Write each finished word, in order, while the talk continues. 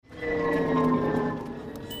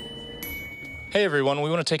Hey everyone, we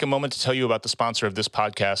want to take a moment to tell you about the sponsor of this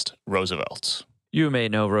podcast, Roosevelt's. You may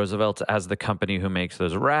know Roosevelt as the company who makes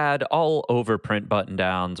those rad, all-over print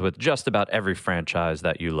button-downs with just about every franchise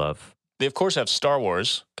that you love. They, of course, have Star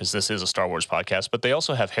Wars, because this is a Star Wars podcast, but they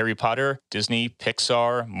also have Harry Potter, Disney,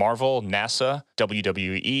 Pixar, Marvel, NASA,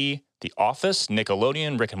 WWE, The Office,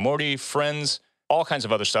 Nickelodeon, Rick and Morty, Friends, all kinds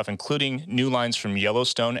of other stuff, including new lines from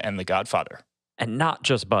Yellowstone and The Godfather. And not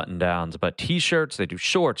just button-downs, but t-shirts. They do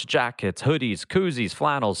shorts, jackets, hoodies, koozies,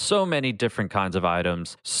 flannels, so many different kinds of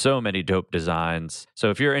items, so many dope designs. So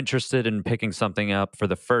if you're interested in picking something up for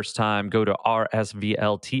the first time, go to rsvlts.com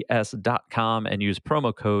and use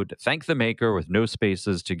promo code ThankTheMaker with no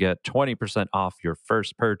spaces to get 20% off your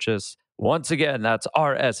first purchase. Once again, that's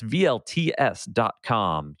rsvlts.com.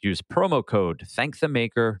 Use promo code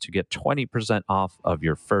ThankTheMaker to get 20% off of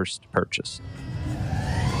your first purchase.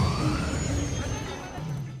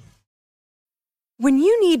 When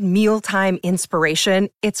you need mealtime inspiration,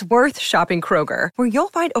 it's worth shopping Kroger, where you'll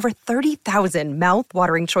find over 30,000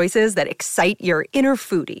 mouth-watering choices that excite your inner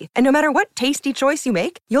foodie. And no matter what tasty choice you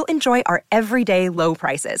make, you'll enjoy our everyday low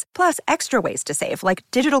prices, plus extra ways to save, like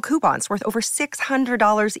digital coupons worth over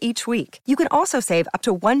 $600 each week. You can also save up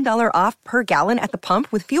to $1 off per gallon at the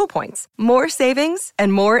pump with fuel points. More savings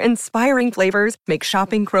and more inspiring flavors make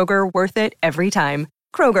shopping Kroger worth it every time.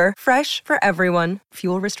 Kroger, fresh for everyone.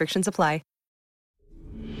 Fuel restrictions apply.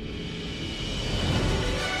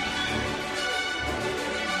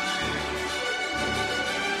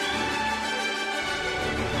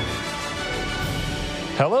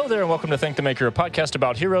 Hello there, and welcome to Thank the Maker, a podcast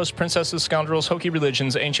about heroes, princesses, scoundrels, hokey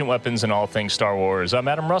religions, ancient weapons, and all things Star Wars. I'm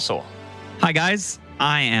Adam Russell. Hi, guys.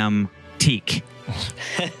 I am Teak.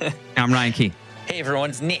 I'm Ryan Key. Hey,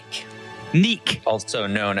 everyone's Nick. Neek. Also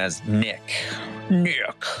known as Nick.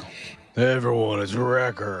 Nick. Everyone is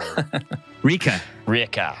Wrecker. Rika.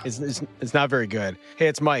 Rika. It's not very good. Hey,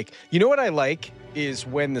 it's Mike. You know what I like is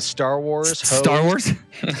when the Star Wars hose, Star Wars?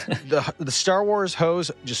 the Star Wars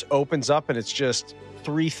hose just opens up and it's just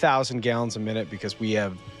 3,000 gallons a minute because we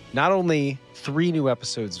have not only 3 new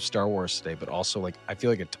episodes of Star Wars today, but also like I feel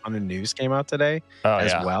like a ton of news came out today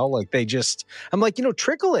as well. Like they just, I'm like,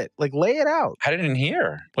 trickle it, like lay it out. I didn't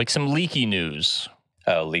hear. Like some leaky news.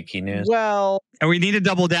 Oh, leaky news. Well, And we need to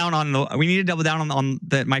double down on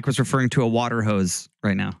that Mike was referring to a water hose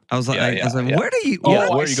right now. I was like, where do you? Yeah,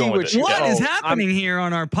 what where are you going with it? what is happening here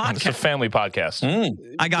on our It's a podcast? family podcast.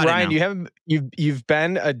 I got Ryan, it now. you've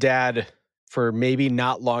been a dad for maybe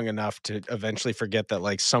not long enough to eventually forget that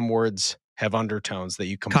like some words have undertones that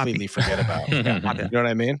you completely forget about. You know what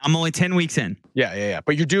I mean? I'm only 10 weeks in. Yeah.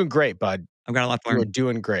 But you're doing great, bud. I've got a lot to You're learn.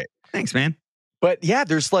 doing great. Thanks, man. But yeah,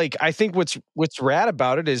 there's like I think what's rad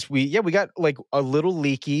about it is we got like a little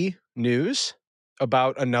leaky news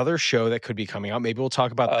about another show that could be coming out. Maybe we'll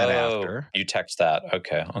talk about that after. You text that.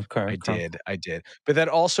 Okay. I did. But then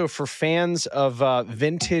also for fans of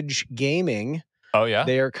vintage gaming, Oh, yeah?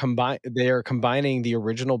 they are combining the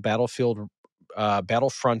original Battlefront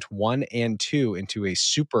 1 and 2 into a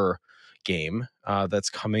super game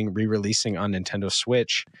that's re-releasing on Nintendo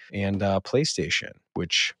Switch and PlayStation,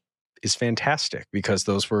 which is fantastic because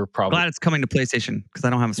those were probably... Glad it's coming to PlayStation because I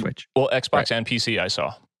don't have a Switch. Well, Xbox and PC, I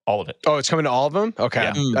saw all of it. Oh, it's coming to all of them?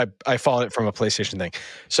 Okay. Yeah. I followed it from a PlayStation thing.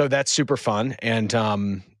 So that's super fun. And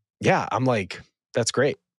I'm like, that's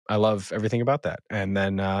great. I love everything about that. And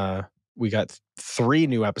then we got 3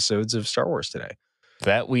 new episodes of Star Wars today.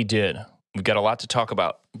 That we did. We've got a lot to talk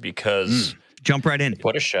about because... Jump right in.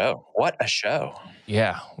 What a show.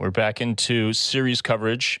 Yeah, we're back into series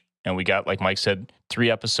coverage. And we got, like Mike said,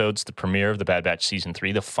 3 episodes, the premiere of The Bad Batch Season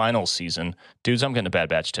 3, the final season. Dudes, I'm getting a Bad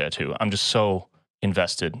Batch tattoo. I'm just so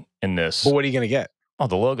invested in this. But what are you going to get? Oh,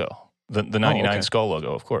 the logo. The 99 Skull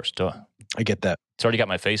logo, of course. Duh. I get that. It's already got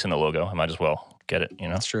my face in the logo. I might as well get it,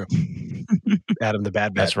 That's true. Adam the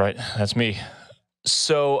Bad Batch. That's right. That's me.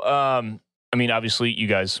 So, obviously, you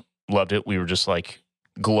guys loved it. We were just like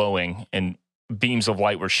glowing, and beams of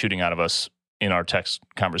light were shooting out of us in our text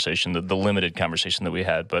conversation, the limited conversation that we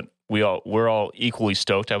had. But we're all equally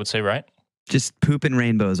stoked, I would say, right? Just pooping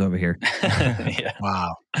rainbows over here. Yeah.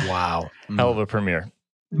 Wow. Hell of a premiere.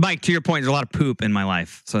 Mike, to your point, there's a lot of poop in my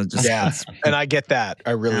life. So just And I get that.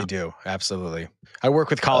 I really do. Absolutely. I work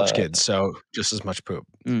with college kids, so just as much poop.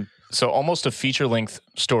 So almost a feature-length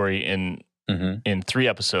story in 3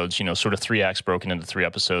 episodes, sort of 3 acts broken into 3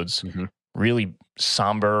 episodes. Really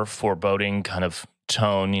somber, foreboding kind of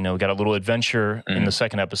tone. We got a little adventure in the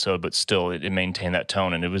second episode, but still it maintained that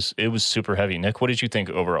tone, and it was super heavy. Nick, what did you think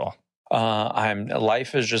overall?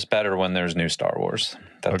 Life is just better when there's new Star Wars.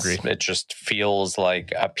 Agreed. It just feels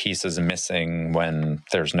like a piece is missing when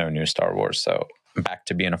there's no new Star Wars. So back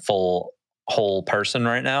to being a full whole person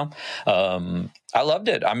right now. I loved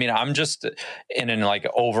it. I mean, I'm just in like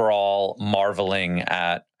overall marveling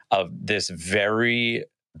at this very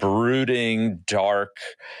brooding, dark,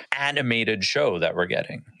 animated show that we're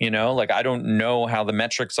getting. Like, I don't know how the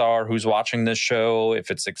metrics are, who's watching this show, if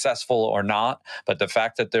it's successful or not, but the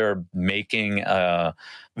fact that they're making a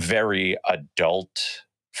very adult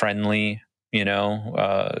friendly,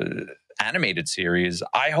 animated series,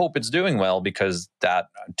 I hope it's doing well, because that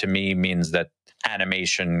to me means that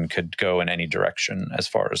animation could go in any direction as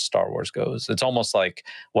far as Star Wars goes. It's almost like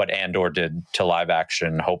what Andor did to live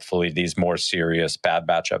action. Hopefully these more serious Bad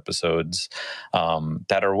Batch episodes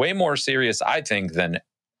that are way more serious, I think, than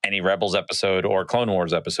any Rebels episode or Clone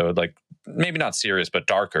Wars episode. Like, maybe not serious, but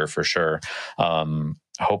darker for sure.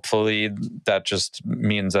 Hopefully that just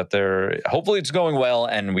means that hopefully it's going well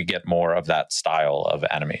and we get more of that style of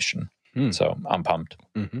animation. So I'm pumped.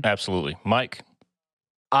 Absolutely. Mike?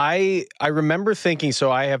 I remember thinking, so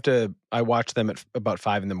I watched them at about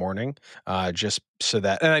 5 a.m, just so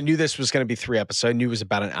that, and I knew this was going to be 3 episodes. I knew it was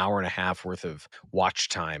about an hour and a half worth of watch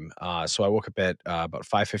time. So I woke up at about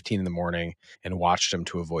 5:15 in the morning and watched them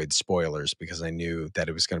to avoid spoilers, because I knew that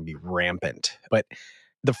it was going to be rampant. But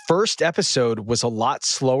the first episode was a lot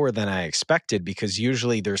slower than I expected, because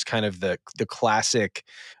usually there's kind of the classic,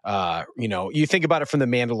 you think about it from the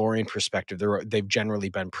Mandalorian perspective, they've generally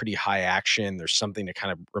been pretty high action. There's something to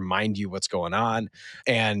kind of remind you what's going on.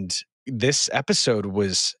 And this episode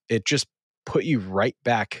it just put you right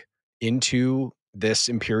back into this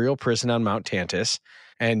Imperial prison on Mount Tantus.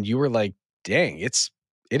 And you were like, dang, it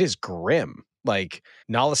is grim. Like,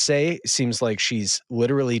 Nala Se seems like she's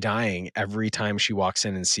literally dying every time she walks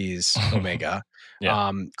in and sees Omega.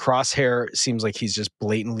 Crosshair seems like he's just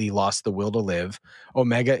blatantly lost the will to live.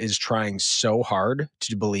 Omega is trying so hard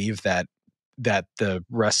to believe that the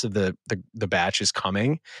rest of the batch is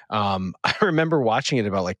coming. I remember watching it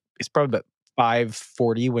it's probably about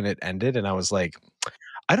 5:40 when it ended, and I was like,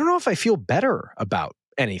 I don't know if I feel better about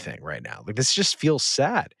anything right now. Like, this just feels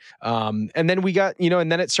sad. And then we got,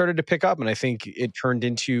 and then it started to pick up, and I think it turned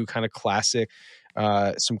into kind of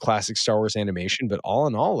some classic Star Wars animation. But all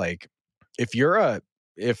in all, like, if you're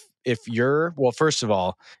first of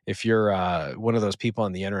all, if you're one of those people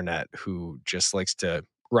on the internet who just likes to,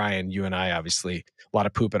 Ryan, you and I, obviously, a lot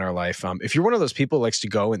of poop in our life. If you're one of those people who likes to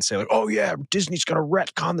go and say, like, oh yeah, Disney's going to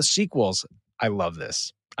retcon the sequels, I love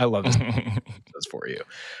this. That's for you.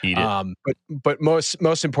 Eat it. But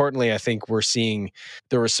most importantly, I think we're seeing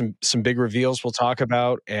there were some big reveals we'll talk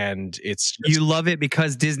about, and you love it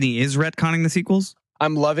because Disney is retconning the sequels?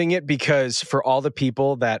 I'm loving it because for all the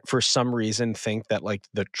people that for some reason think that, like,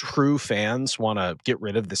 the true fans want to get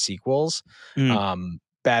rid of the sequels,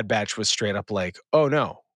 Bad Batch was straight up like, oh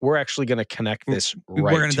no, we're actually going to connect this right.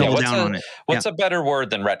 We're going to double down on it. What's a better word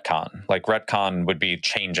than retcon? Like, retcon would be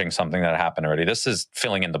changing something that happened already. This is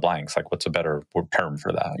filling in the blanks. Like, what's a better term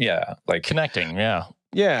for that? Yeah. Like, connecting. Yeah.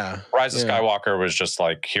 Yeah. Rise of Skywalker was just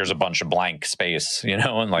like, here's a bunch of blank space,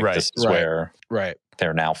 and like, this is where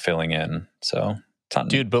they're now filling in. So,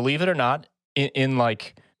 dude, believe it or not, in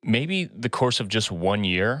like maybe the course of just 1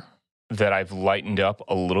 year that I've lightened up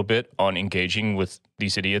a little bit on engaging with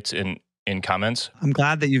these idiots in comments. I'm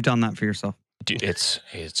glad that you've done that for yourself. Dude, it's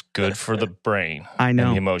good for the brain. I know.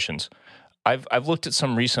 And the emotions. I've looked at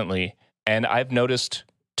some recently, and I've noticed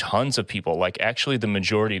tons of people, like actually the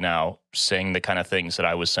majority now, saying the kind of things that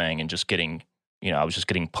I was saying and just getting, I was just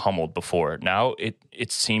getting pummeled before. Now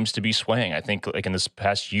it seems to be swaying. I think like in this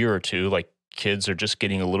past year or two, like kids are just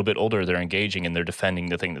getting a little bit older. They're engaging and they're defending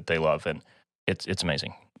the thing that they love, and it's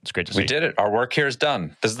amazing. It's great to see. We did it. Our work here is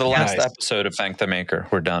done. This is the last episode of Thank the Maker.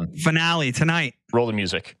 We're done. Finale tonight. Roll the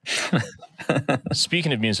music.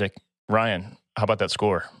 Speaking of music, Ryan, how about that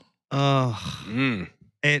score? There's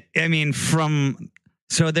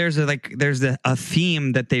a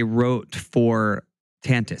theme that they wrote for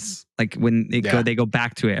Tantus. Like when they go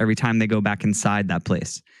back to it every time they go back inside that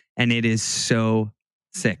place, and it is so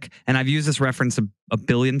sick. And I've used this reference a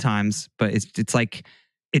billion times, but it's like,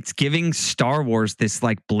 it's giving Star Wars this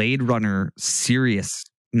like Blade Runner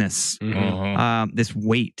seriousness, this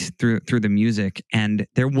weight through the music. And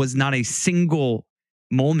there was not a single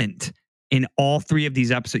moment in all 3 of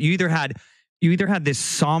these episodes. You either had this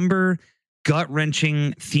somber,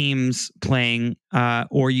 gut-wrenching themes playing,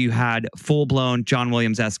 or you had full-blown John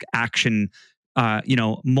Williams-esque action,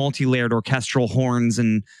 multi-layered orchestral horns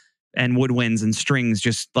and woodwinds and strings,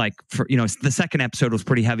 just like for, the second episode was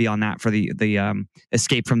pretty heavy on that for the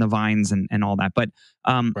escape from the vines and all that. But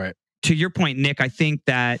to your point, Nick, I think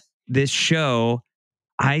that this show,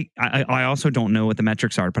 I also don't know what the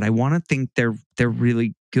metrics are, but I want to think they're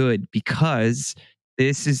really good, because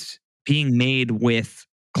this is being made with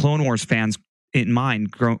Clone Wars fans in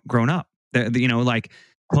mind, grown up. You know, like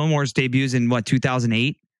Clone Wars debuts in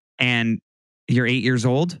 2008, and you're 8 years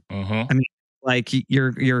old. Mm-hmm. I mean, like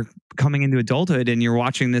you're coming into adulthood and you're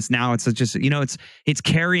watching this now. It's just, you know, it's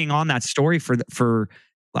carrying on that story for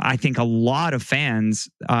I think a lot of fans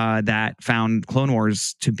that found Clone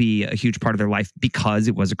Wars to be a huge part of their life because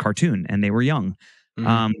it was a cartoon and they were young.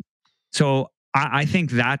 Mm-hmm. So I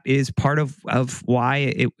think that is part of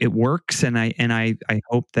why it works, and I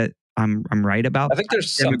hope that I'm right about. I think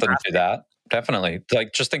there's something to that. Definitely.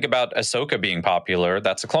 Like, just think about Ahsoka being popular.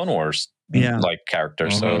 That's a Clone Wars like character.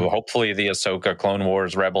 Mm-hmm. So hopefully the Ahsoka, Clone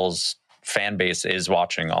Wars, Rebels fan base is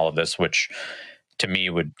watching all of this, which to me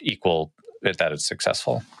would equal that it's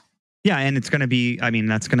successful. Yeah, and it's going to be, I mean,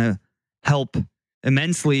 that's going to help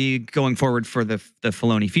immensely going forward for the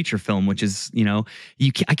Filoni feature film, which is, you know,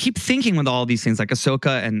 I keep thinking with all these things like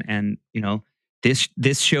Ahsoka and you know,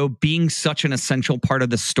 this show being such an essential part of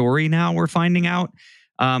the story now, we're finding out.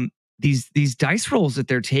 These dice rolls that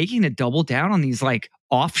they're taking to double down on these like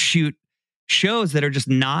offshoot shows that are just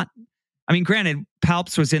not. I mean, granted,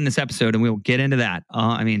 Palps was in this episode, and we'll get into that.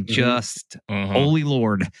 I mean, just holy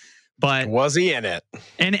Lord, but was he in it?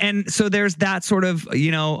 And so there's that sort of, you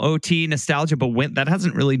know, OT nostalgia, but that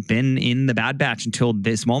hasn't really been in the Bad Batch until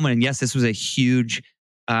this moment. And yes, this was a huge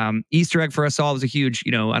Easter egg for us all. It was a huge,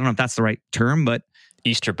 you know, I don't know if that's the right term, but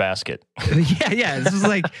Easter basket. yeah. This was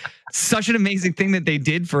like such an amazing thing that they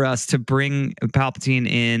did for us to bring Palpatine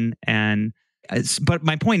in. And but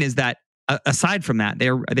my point is that aside from that,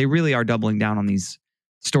 they really are doubling down on these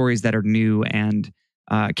stories that are new and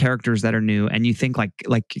characters that are new. And you think like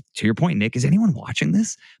to your point, Nick, is anyone watching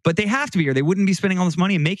this? But they have to be, or they wouldn't be spending all this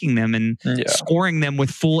money and making them and scoring them with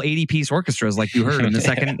full 80-piece orchestras like you heard in the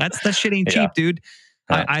second. That shit ain't cheap, dude.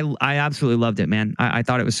 I absolutely loved it, man. I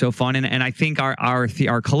thought it was so fun, and I think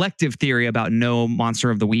our collective theory about no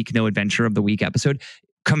Monster of the Week, no Adventure of the Week episode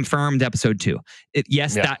confirmed episode 2.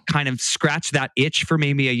 That kind of scratched that itch for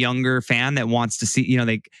maybe a younger fan that wants to see. You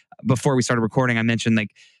know, before we started recording, I mentioned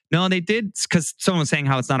like, no, they did, because someone was saying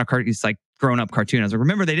how it's not a cartoon, it's like grown up cartoon. I was like,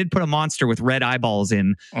 remember, they did put a monster with red eyeballs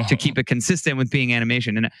in to keep it consistent with being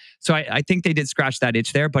animation. And so I think they did scratch that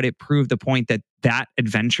itch there, but it proved the point that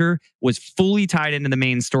adventure was fully tied into the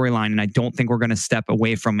main storyline. And I don't think we're going to step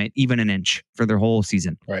away from it even an inch for their whole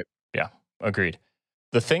season. Right. Yeah, agreed.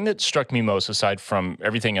 The thing that struck me most, aside from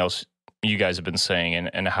everything else you guys have been saying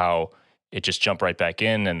and how it just jumped right back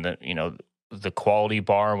in, and the quality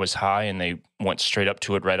bar was high and they went straight up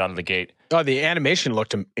to it right out of the gate. Oh, the animation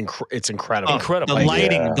looked it's incredible. Incredible.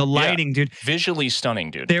 The lighting, dude. Visually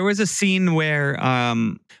stunning, dude. There was a scene where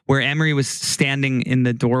Emery was standing in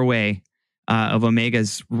the doorway of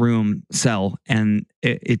Omega's room cell, and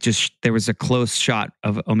it just, there was a close shot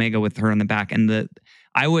of Omega with her in the back, and the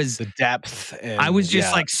depth. I was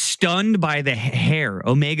just like stunned by the hair,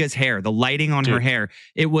 Omega's hair, the lighting on her hair.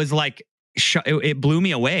 It was like, it blew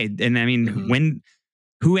me away. And I mean,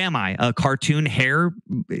 who am I? A cartoon hair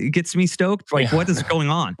gets me stoked. Like, what is going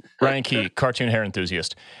on? Ryan Key, cartoon hair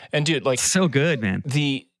enthusiast. And dude, like, so good, man.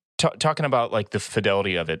 Talking about like the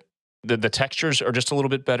fidelity of it, the textures are just a little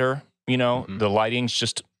bit better. You know, the lighting's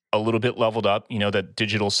just a little bit leveled up. You know, that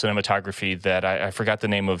digital cinematography that I forgot the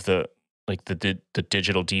name of the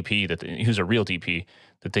digital DP who's a real DP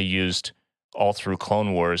that they used all through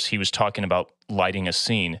Clone Wars. He was talking about lighting a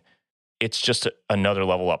scene. It's just another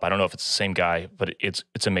level up. I don't know if it's the same guy, but it's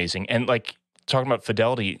amazing. And like, talking about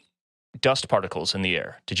fidelity, dust particles in the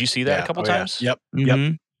air. Did you see that a couple times? Yep.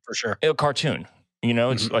 Yep. For sure. A cartoon, you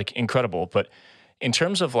know, it's like incredible. But in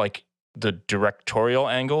terms of like the directorial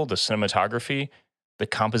angle, the cinematography, the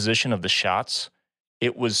composition of the shots,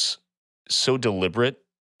 it was so deliberate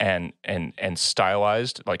and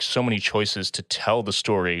stylized, like so many choices to tell the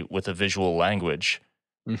story with a visual language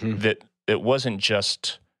that it wasn't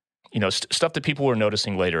just, you know, stuff that people were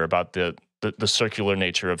noticing later about the circular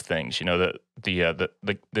nature of things, you know,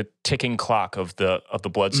 the ticking clock of the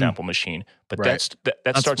blood sample machine. But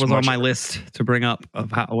that starts on my list to bring up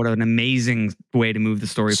of what an amazing way to move the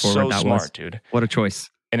story forward. So smart, dude. What a choice.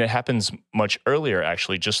 And it happens much earlier,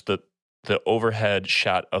 actually. Just the overhead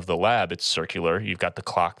shot of the lab, it's circular. You've got the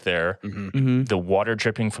clock there. The water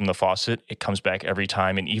dripping from the faucet, it comes back every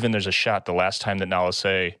time. And even there's a shot the last time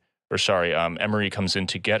that Emery comes in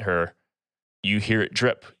to get her, you hear it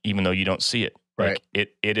drip, even though you don't see it. Right.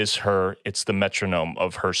 Like it is her, it's the metronome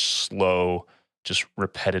of her slow, just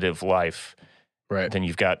repetitive life. Right. Then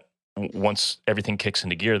you've got, once everything kicks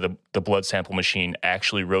into gear, the blood sample machine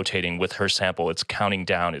actually rotating with her sample. It's counting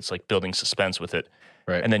down. It's like building suspense with it.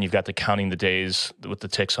 Right. And then you've got the counting the days with the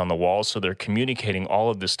ticks on the walls. So they're communicating all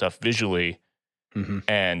of this stuff visually.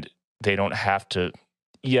 And they don't have to.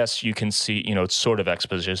 Yes, you can see, it's sort of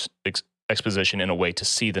exposition in a way to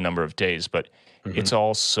see the number of days, but it's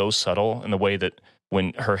all so subtle in the way that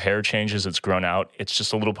when her hair changes, it's grown out. It's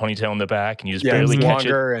just a little ponytail in the back, and you just barely catch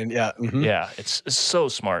it. And yeah, it's so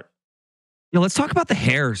smart. Yeah, let's talk about the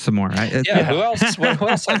hair some more. Who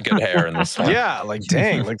else had good hair in this one? Yeah, like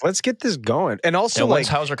dang, like let's get this going. And also, when's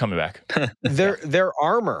Hauser coming back? their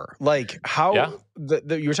armor, like how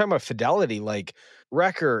you were talking about fidelity, like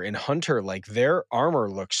Wrecker and Hunter, like their armor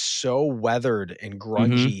looks so weathered and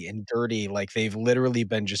grungy and dirty. Like they've literally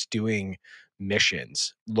been just doing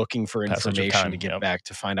missions, looking for information to get back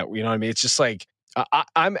to find out. You know what I mean? It's just like.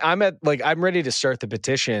 I'm ready to start the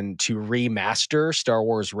petition to remaster Star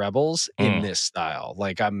Wars Rebels in this style.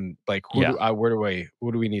 Like I'm like, what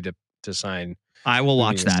do we need to sign? I will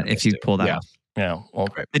watch that if you pull that off. Yeah. Well,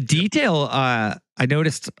 the detail I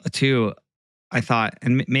noticed too. I thought,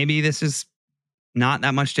 and maybe this is not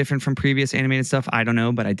that much different from previous animated stuff. I don't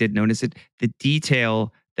know, but I did notice it. The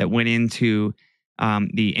detail that went into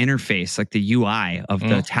the interface, like the UI of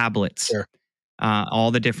the tablets. Sure. All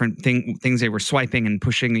the different things they were swiping and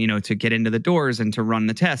pushing, to get into the doors and to run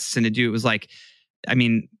the tests and to do. It was like, I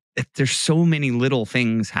mean, there's so many little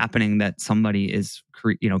things happening that somebody is,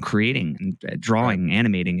 creating and drawing,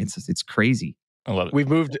 animating. It's crazy. I love it. We've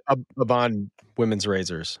moved beyond women's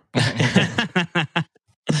razors.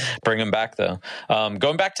 Bring them back though.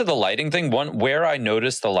 Going back to the lighting thing, where I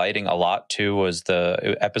noticed the lighting a lot too was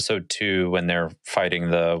the episode 2 when they're fighting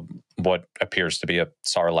what appears to be a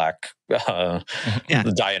Sarlacc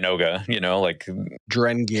Dianoga, like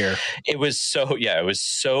Drengir. It was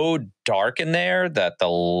so dark in there that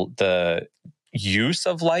the use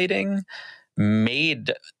of lighting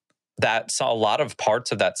made a lot of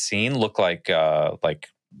parts of that scene look like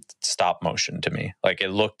stop motion to me. Like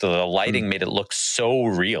the lighting made it look so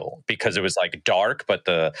real because it was like dark, but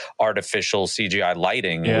the artificial CGI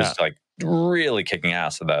lighting was like really kicking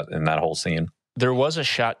ass in that whole scene. There was a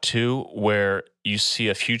shot too where you see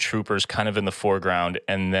a few troopers kind of in the foreground,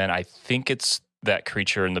 and then I think it's that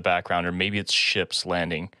creature in the background, or maybe it's ships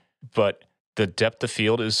landing. But the depth of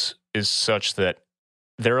field is such that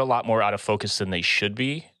they're a lot more out of focus than they should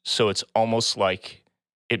be. So it's almost like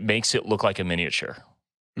it makes it look like a miniature.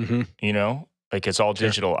 Like it's all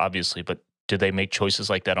digital, obviously, but did they make choices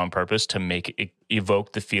like that on purpose to make it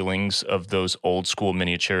evoke the feelings of those old school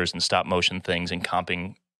miniatures and stop motion things and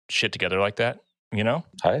comping shit together like that?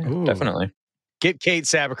 Definitely. Get Kate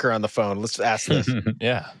Sabaker on the phone. Let's ask this.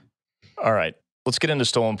 Yeah. All right. Let's get into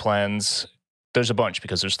Stolen Plans. There's a bunch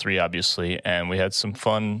because there's 3, obviously, and we had some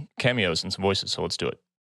fun cameos and some voices, so let's do it.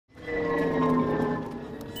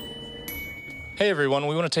 Hey, everyone.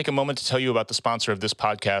 We want to take a moment to tell you about the sponsor of this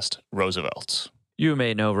podcast, Roosevelt's. You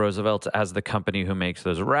may know Roosevelt's as the company who makes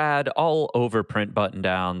those rad, all-over print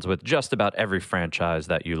button-downs with just about every franchise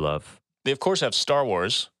that you love. They, of course, have Star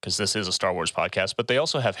Wars, because this is a Star Wars podcast, but they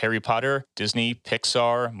also have Harry Potter, Disney,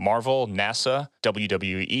 Pixar, Marvel, NASA,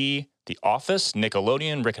 WWE, The Office,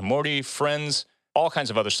 Nickelodeon, Rick and Morty, Friends, all kinds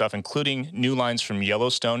of other stuff, including new lines from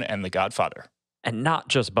Yellowstone and The Godfather. And not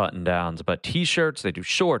just button-downs, but t-shirts. They do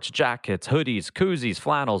shorts, jackets, hoodies, koozies,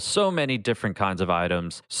 flannels, so many different kinds of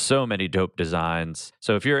items, so many dope designs.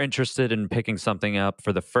 So if you're interested in picking something up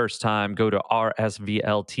for the first time, go to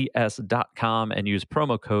rsvlts.com and use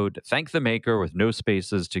promo code ThankTheMaker with no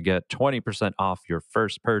spaces to get 20% off your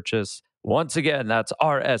first purchase. Once again, that's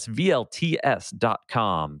rsvlts.com.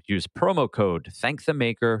 Use promo code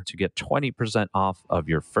ThankTheMaker to get 20% off of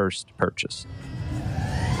your first purchase.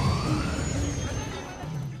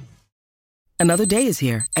 Another day is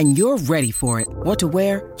here, and you're ready for it. What to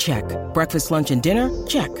wear? Check. Breakfast, lunch, and dinner?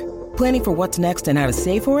 Check. Planning for what's next and how to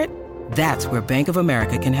save for it? That's where Bank of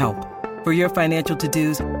America can help. For your financial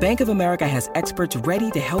to-dos, Bank of America has experts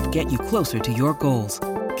ready to help get you closer to your goals.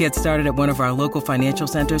 Get started at one of our local financial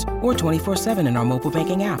centers or 24/7 in our mobile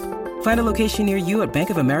banking app. Find a location near you at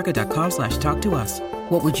bankofamerica.com/talktous.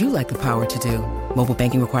 What would you like the power to do? Mobile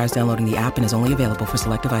banking requires downloading the app and is only available for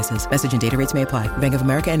select devices. Message and data rates may apply. Bank of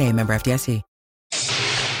America NA, member FDIC.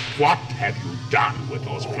 What have you done with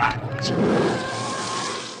those plans?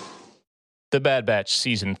 The Bad Batch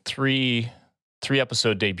Season 3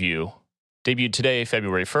 3-episode debut. Debuted today,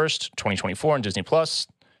 February 1st, 2024 on Disney+.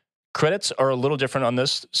 Credits are a little different on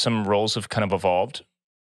this. Some roles have kind of evolved.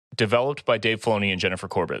 Developed by Dave Filoni and Jennifer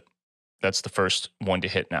Corbett. That's the first one to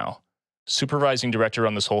hit now. Supervising director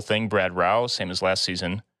on this whole thing, Brad Rao, same as last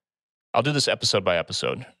season. I'll do this episode by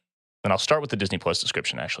episode. And I'll start with the Disney Plus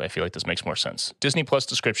description, actually. I feel like this makes more sense. Disney Plus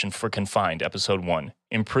description for Confined, Episode 1.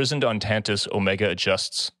 Imprisoned on Tantus, Omega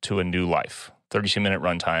adjusts to a new life. 32-minute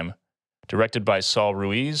runtime. Directed by Saul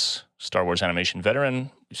Ruiz, Star Wars animation veteran.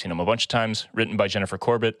 You've seen him a bunch of times. Written by Jennifer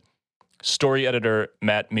Corbett. Story editor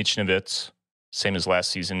Matt Michnovetz, same as last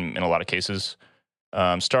season in a lot of cases.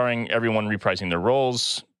 Starring everyone reprising their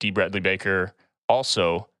roles. D. Bradley Baker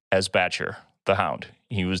also as Batcher, the Hound.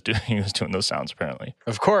 He was doing those sounds apparently.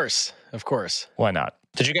 Of course. Why not?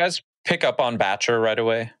 Did you guys pick up on Batcher right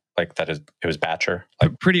away? Like it was Batcher?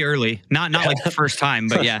 Like pretty early. Not like the first time,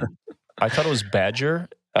 but yeah. I thought it was Badger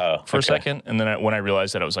for a second, and then when I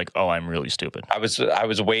realized that, I was like, "Oh, I'm really stupid." I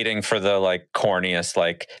was waiting for the like corniest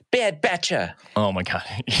like bad Batcher. Oh my god!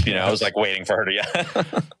 You know, I was like waiting for her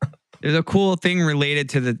to. There's a cool thing related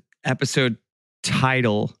to the episode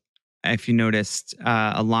title. If you noticed,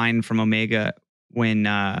 a line from Omega when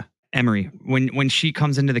Emery, when she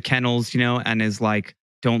comes into the kennels, and is like,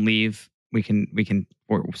 "Don't leave. We can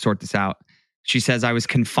sort this out." She says, "I was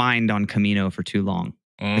confined on Camino for too long."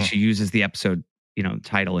 She uses the episode,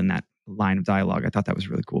 title in that line of dialogue. I thought that was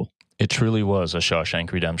really cool. It truly was a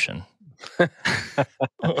Shawshank Redemption.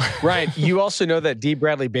 Ryan, you also know that D.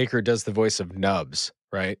 Bradley Baker does the voice of Nubs,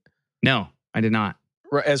 right? No, I did not.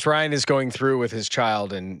 As Ryan is going through with his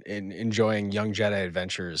child and enjoying Young Jedi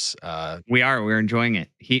Adventures. We're enjoying it.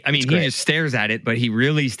 He just stares at it, but he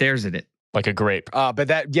really stares at it. Like a grape.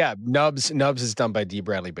 Nubs is done by D.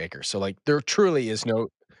 Bradley Baker. So like there truly is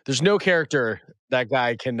there's no character that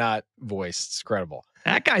guy cannot voice. It's incredible.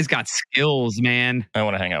 That guy's got skills, man. I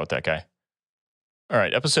want to hang out with that guy. All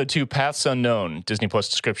right, episode 2, Paths Unknown. Disney Plus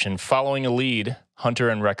description. Following a lead, Hunter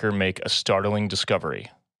and Wrecker make a startling discovery.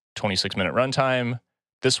 26-minute runtime.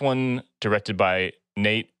 This one directed by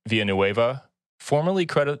Nate Villanueva, formerly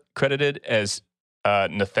credited as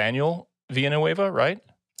Nathaniel Villanueva, right?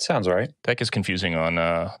 Sounds right. That gets confusing on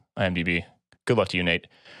IMDb. Good luck to you, Nate.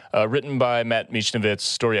 Written by Matt Michnovetz,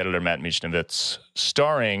 story editor Matt Michnovetz,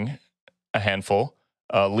 starring a handful.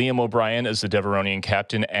 Liam O'Brien as the Deveronian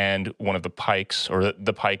captain and one of the Pikes, or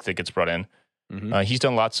the Pike that gets brought in. Mm-hmm. He's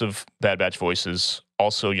done lots of Bad Batch voices,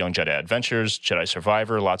 also Young Jedi Adventures, Jedi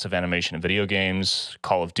Survivor, lots of animation and video games,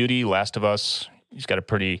 Call of Duty, Last of Us. He's got a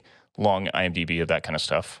pretty long IMDb of that kind of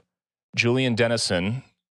stuff. Julian Dennison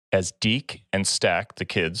as Deke and Stack, the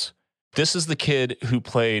kids. This is the kid who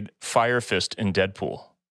played Fire Fist in Deadpool.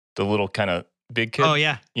 The little kind of big kid. Oh,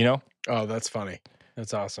 yeah. Oh, that's funny.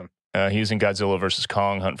 That's awesome. He was in Godzilla vs.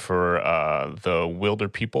 Kong, Hunt for the Wilder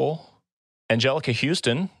People. Angelica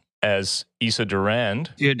Houston as Issa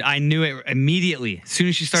Durand. Dude, I knew it immediately. As soon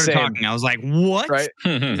as she started talking, I was like, what? Right?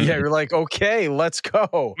 Yeah, you're like, okay, let's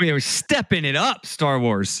go. We were stepping it up, Star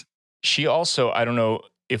Wars. She also, I don't know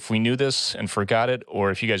if we knew this and forgot it,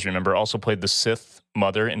 or if you guys remember, also played the Sith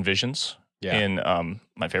mother in Visions in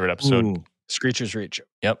my favorite episode. Ooh. Screecher's Reach.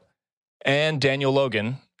 Yep. And Daniel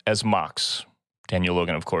Logan as Mox. Daniel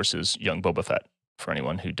Logan, of course, is young Boba Fett, for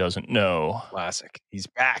anyone who doesn't know. Classic. He's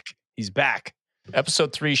back.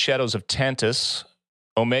 Episode 3, Shadows of Tantus.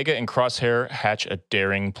 Omega and Crosshair hatch a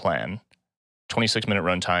daring plan. 26-minute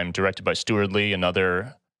runtime, directed by Stuart Lee,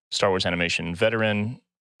 another Star Wars animation veteran,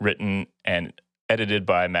 written and edited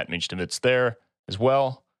by Matt Michnovetz there as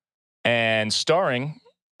well. And starring,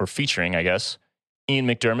 or featuring, I guess, Ian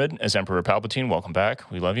McDermott as Emperor Palpatine. Welcome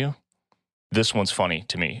back. We love you. This one's funny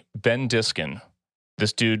to me. Ben Diskin.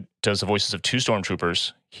 This dude does the voices of 2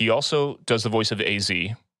 Stormtroopers. He also does the voice of AZ,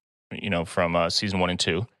 from season 1 and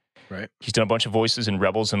 2. Right. He's done a bunch of voices in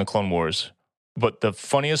Rebels and the Clone Wars. But the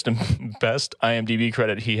funniest and best IMDb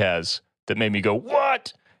credit he has that made me go,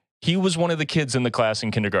 what? He was one of the kids in the class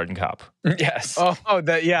in Kindergarten Cop. Yes. Oh,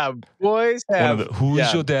 that, yeah. Boys have.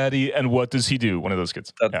 Who's your daddy and what does he do? One of those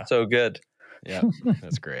kids. That's so good. Yeah,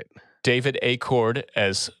 that's great. David Acord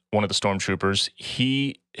as one of the Stormtroopers.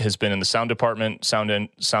 He has been in the sound department, sound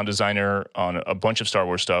designer on a bunch of Star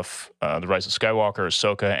Wars stuff. The Rise of Skywalker,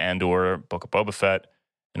 Ahsoka, Andor, Book of Boba Fett,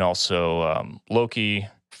 and also Loki,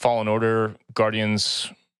 Fallen Order,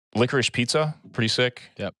 Guardians, Licorice Pizza, pretty sick.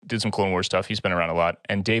 Yep. Did some Clone Wars stuff. He's been around a lot.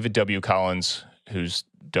 And David W. Collins, who's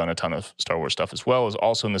done a ton of Star Wars stuff as well, is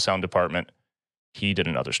also in the sound department. He did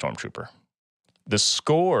another Stormtrooper. The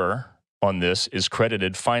score on this is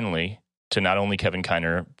credited finally to not only Kevin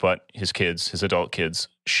Kiner, but his kids, his adult kids,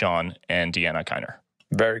 Sean and Deanna Kiner.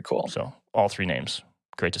 Very cool. So all 3 names.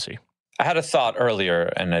 Great to see. I had a thought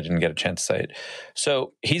earlier and I didn't get a chance to say it.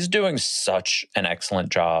 So he's doing such an excellent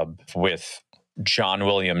job with John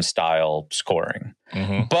Williams style scoring.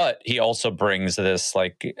 Mm-hmm. But he also brings this,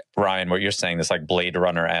 like, Ryan, what you're saying, this like Blade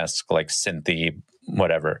Runner-esque, like synthy,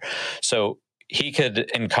 whatever. So he could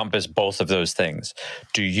encompass both of those things.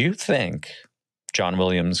 Do you think John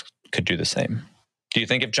Williams could do the same? Do you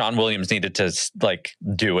think if John Williams needed to like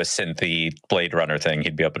do a synthy Blade Runner thing,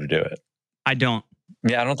 he'd be able to do it? I don't.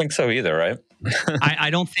 Yeah, I don't think so either, right? I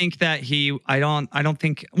don't think that he. I don't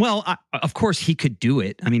think. Well, of course he could do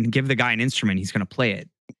it. I mean, give the guy an instrument, he's going to play it.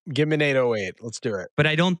 Give him an 808. Let's do it. But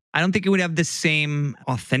I don't think it would have the same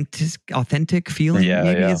authentic feeling. Yeah,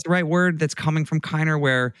 maybe yeah. is the right word. That's coming from Kiner,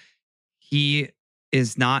 where he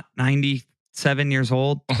is not 97 years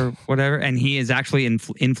old or whatever, and he is actually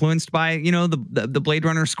influenced by the Blade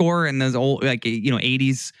Runner score and those old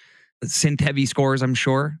 80s synth heavy scores. I'm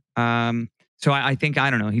sure. So I think, I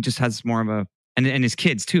don't know. He just has more of a, and his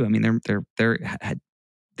kids too. I mean,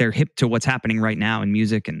 they're hip to what's happening right now in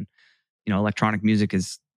music, and electronic music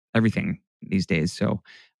is everything these days. So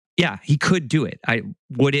yeah, he could do it.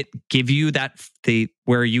 Would it give you that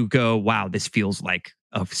where you go, wow, this feels like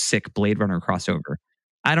a sick Blade Runner crossover?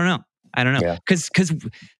 I don't know. Because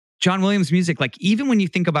John Williams' music, like even when you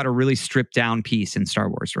think about a really stripped down piece in Star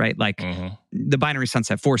Wars, right? Like the Binary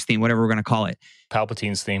Sunset Force theme, whatever we're going to call it,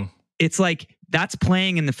 Palpatine's theme. It's like that's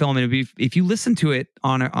playing in the film, and if you listen to it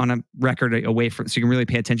on a record away from, so you can really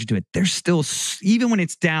pay attention to it, there's still, even when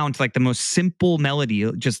it's down to like the most simple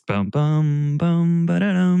melody, just bum bum bum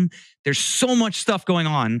ba-da-dum, there's so much stuff going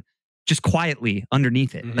on just quietly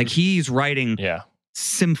underneath it. Like he's writing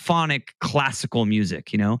symphonic classical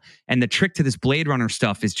music, and the trick to this Blade Runner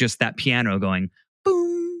stuff is just that piano going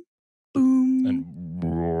boom boom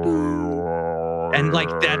and like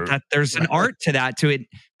that there's an art to that, to it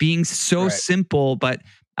being so simple, but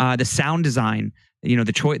the sound design,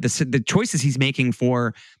 the choices he's making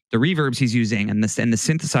for the reverbs he's using and the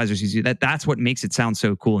synthesizers he's using, that's what makes it sound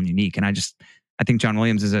so cool and unique. And I think John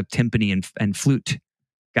Williams is a timpani and flute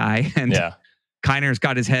guy, and Kiner's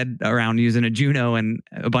got his head around using a Juno and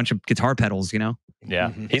a bunch of guitar pedals,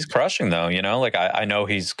 Yeah. He's crushing though, like I know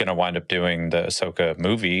he's going to wind up doing the Ahsoka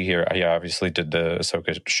movie here. He obviously did the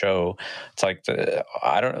Ahsoka show. It's like,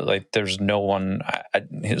 there's no one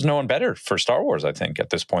better for Star Wars, I think, at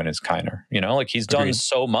this point is Kiner. Like he's done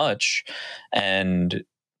so much, and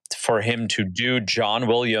for him to do John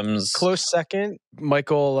Williams. Close second,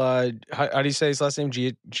 Michael, how do you say his last name?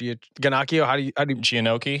 Giannocchio? How do you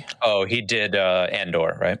Giannocchi? Oh, he did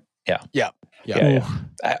Andor, right? Yeah.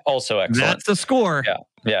 Also excellent. That's the score.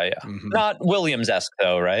 Yeah. Not Williams-esque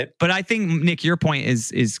though, right? But I think, Nick, your point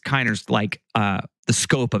is Kiner's like the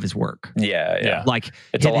scope of his work. Yeah. Like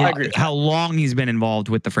it's how long he's been involved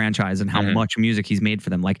with the franchise and how much music he's made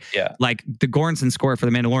for them. Like the Göransson score for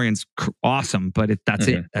The Mandalorian's awesome, but that's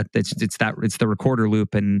it. It's the recorder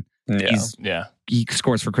loop, and he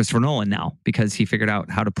scores for Christopher Nolan now because he figured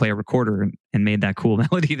out how to play a recorder and made that cool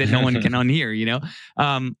melody that no one can unhear.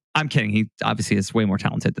 I'm kidding. He obviously is way more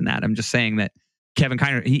talented than that. I'm just saying that Kevin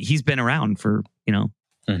Kiner, he's been around for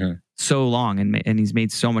so long, and he's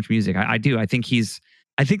made so much music. I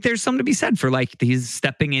think there's something to be said for like he's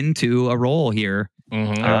stepping into a role here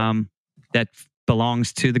that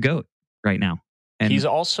belongs to the GOAT right now. And he's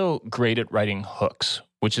also great at writing hooks,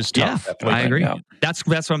 which is tough. Yeah, I agree. That's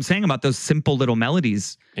what I'm saying about those simple little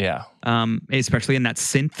melodies. Yeah. Especially in that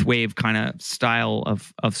synth wave kind of style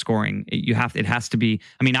of scoring. It has to be.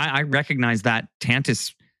 I mean, I recognize that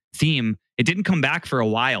Tantis theme. It didn't come back for a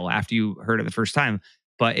while after you heard it the first time,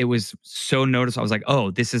 but it was so noticeable. I was like, oh,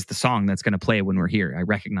 this is the song that's going to play when we're here. I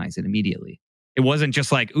recognize it immediately. It wasn't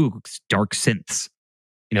just like, ooh, dark synths.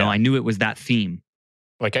 I knew it was that theme.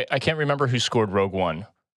 Like, I can't remember who scored Rogue One,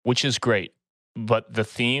 which is great. But the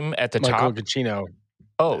theme at the Michael top... Giacchino.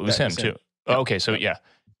 Oh, it was him too. Oh, okay, so yeah.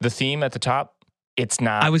 The theme at the top, it's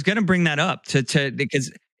not... I was going to bring that up to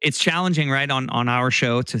because it's challenging, right, on our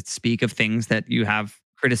show to speak of things that you have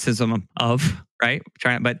criticism of, right?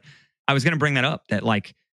 But I was going to bring that up, that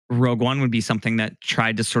like Rogue One would be something that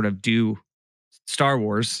tried to sort of do Star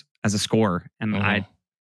Wars as a score, and but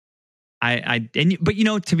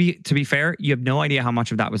to be fair, you have no idea how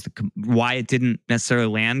much of that was why it didn't necessarily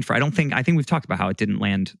land. I think we've talked about how it didn't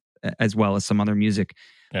land as well as some other music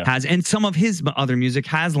has, and some of his other music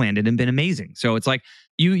has landed and been amazing. So it's like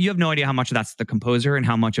you have no idea how much of that's the composer and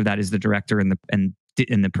how much of that is the director and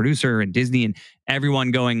the producer and Disney and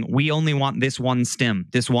everyone going, we only want this one stem,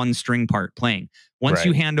 this one string part playing. Once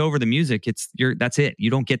you hand over the music, that's it.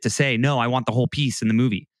 You don't get to say, no, I want the whole piece in the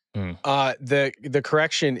movie. The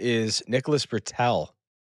correction is Nicholas Britell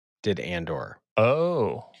did Andor.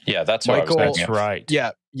 Oh, yeah, that's Michael. That's right.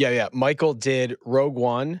 Yeah. Michael did Rogue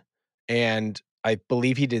One, and I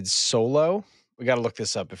believe he did Solo. We got to look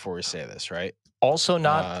this up before we say this, right? Also,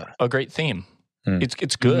 not a great theme.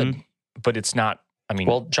 It's good, but it's not. I mean,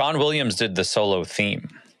 well, John Williams did the Solo theme,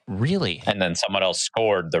 really, and then someone else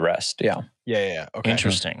scored the rest. Yeah. Okay.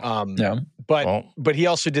 Interesting. But he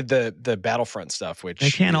also did the Battlefront stuff, which they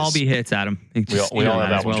can't all be hits, Adam. We all have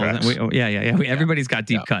that one tracks. Everybody's got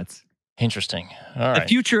deep cuts. Interesting. All right. The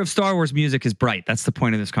future of Star Wars music is bright. That's the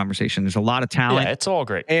point of this conversation. There's a lot of talent. Yeah, it's all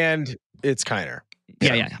great. And it's Kiner.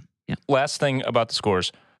 Yeah. Last thing about the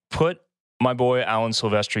scores. Put my boy Alan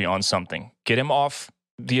Silvestri on something. Get him off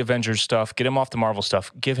the Avengers stuff. Get him off the Marvel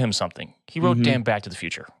stuff. Give him something. He wrote damn Back to the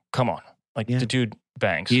Future. Come on. The dude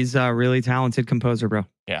bangs. He's a really talented composer, bro.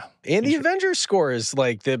 Yeah. And the Avengers scores,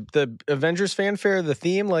 like the Avengers fanfare, the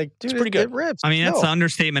theme, like, dude, it's pretty good. It rips. I mean, that's the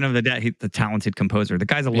understatement of the day. He's the talented composer. The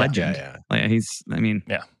guy's a legend. Yeah. Like,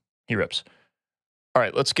 he rips. All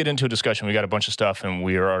right, let's get into a discussion. We got a bunch of stuff, and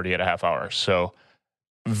we are already at a half hour. So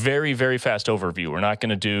very, very fast overview. We're not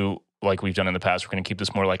going to do like we've done in the past. We're going to keep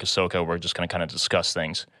this more like Ahsoka. We're just going to kind of discuss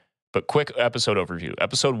things. But quick episode overview.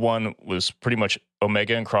 Episode 1 was pretty much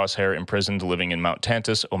Omega and Crosshair imprisoned, living in Mount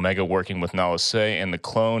Tantus. Omega working with Nala Se and the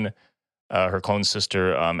clone, her clone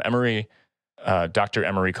sister, Emery, Dr.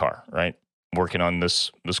 Emery Carr, right? Working on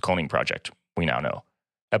this cloning project, we now know.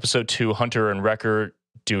 Episode 2, Hunter and Wrecker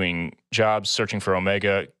doing jobs, searching for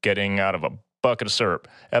Omega, getting out of a bucket of syrup.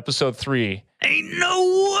 Episode 3. Ain't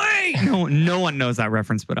no way! No one knows that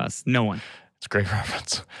reference but us. No one. It's a great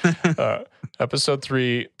reference. Episode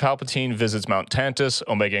 3, Palpatine visits Mount Tantus,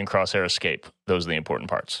 Omega and Crosshair escape. Those are the important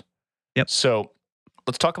parts. Yep. So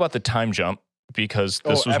let's talk about the time jump, because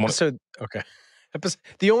this was episode. Okay.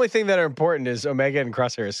 The only thing that are important is Omega and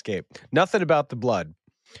Crosshair escape. Nothing about the blood.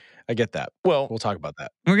 I get that. Well, we'll talk about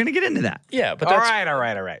that. We're going to get into that. Yeah, but all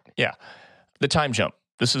right. Yeah. The time jump.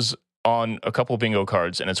 This is on a couple bingo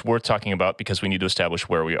cards, and it's worth talking about because we need to establish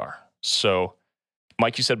where we are. So,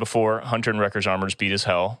 Mike, you said before, Hunter and Wrecker's armor's beat as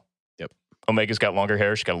hell. Yep. Omega's got longer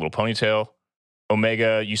hair. She's got a little ponytail.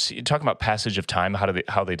 Omega, you see, talking about passage of time,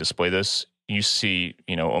 how they display this. You see,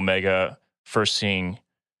 Omega first seeing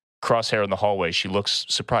Crosshair in the hallway. She looks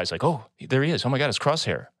surprised, like, oh, there he is. Oh my God, it's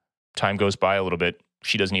Crosshair. Time goes by a little bit.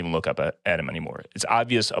 She doesn't even look up at him anymore. It's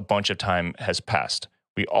obvious a bunch of time has passed.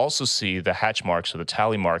 We also see the hatch marks or the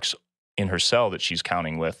tally marks in her cell that she's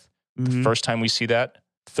counting with. The first time we see that,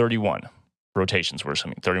 31 rotations, we're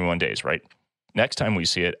assuming, 31 days, right? Next time we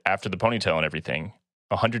see it, after the ponytail and everything,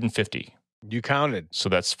 150. You counted. So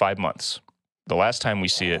that's 5 months. The last time we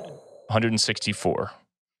see it, 164.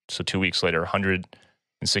 So 2 weeks later,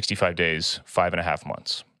 165 days, 5.5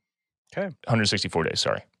 months. Okay. 164 days,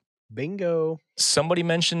 sorry. Bingo. Somebody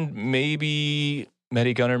mentioned maybe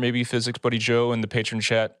Medi Gunner, maybe Physics Buddy Joe in the patron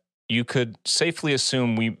chat. You could safely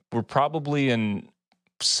assume we were probably in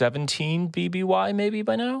 17 BBY maybe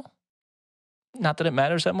by now. Not that it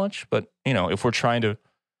matters that much, but, if we're trying to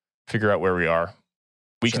figure out where we are,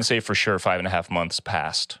 we can say for sure 5.5 months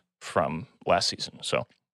passed from last season. So, all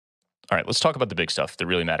right, let's talk about the big stuff that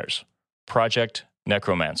really matters. Project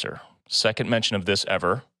Necromancer. Second mention of this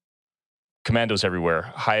ever. Commandos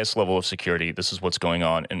everywhere, highest level of security. This is what's going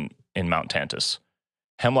on in Mount Tantus.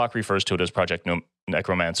 Hemlock refers to it as Project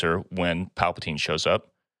Necromancer when Palpatine shows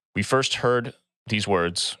up. We first heard these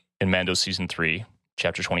words in Mando Season 3,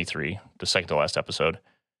 Chapter 23, the second to last episode.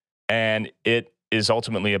 And it is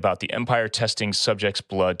ultimately about the Empire testing subjects'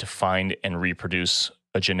 blood to find and reproduce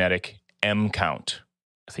a genetic M count.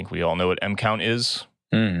 I think we all know what M count is,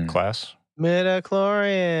 class.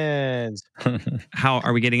 Midichlorians. How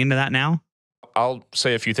are we getting into that now? I'll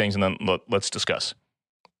say a few things and then let's discuss.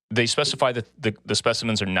 They specify that the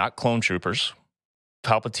specimens are not clone troopers.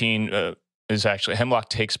 Palpatine is actually, Hemlock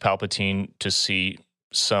takes Palpatine to see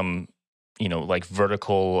some, like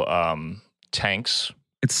vertical tanks.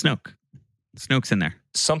 It's Snoke. Snoke's in there.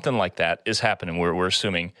 Something like that is happening, we're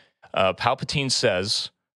assuming. Palpatine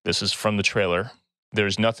says, this is from the trailer,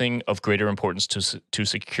 there's nothing of greater importance to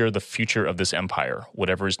secure the future of this empire.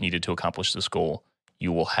 Whatever is needed to accomplish this goal,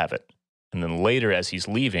 you will have it. And then later, as he's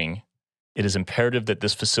leaving, it is imperative that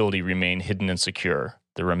this facility remain hidden and secure.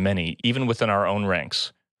 There are many, even within our own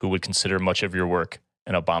ranks, who would consider much of your work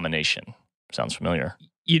an abomination. Sounds familiar.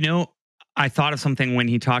 I thought of something when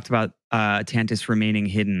he talked about Tantus remaining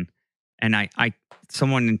hidden. And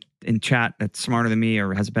someone in chat that's smarter than me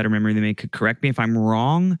or has a better memory than me could correct me if I'm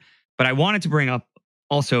wrong. But I wanted to bring up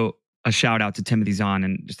also a shout out to Timothy Zahn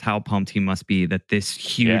and just how pumped he must be that this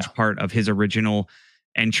huge part of his original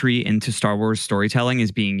entry into Star Wars storytelling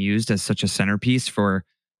is being used as such a centerpiece for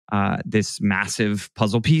this massive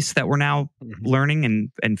puzzle piece that we're now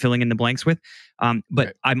learning and filling in the blanks with.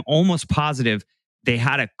 But I'm almost positive they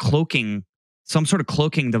had some sort of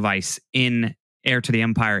cloaking device in Heir to the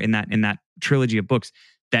Empire in that trilogy of books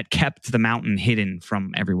that kept the mountain hidden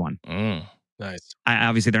from everyone. Nice.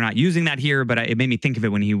 Obviously, they're not using that here, but it made me think of it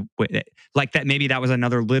when he like that. Maybe that was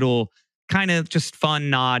another little kind of just fun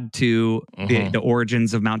nod to the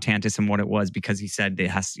origins of Mount Tantus and what it was, because he said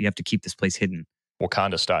you have to keep this place hidden.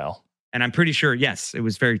 Wakanda style. And I'm pretty sure, yes, it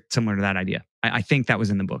was very similar to that idea. I think that was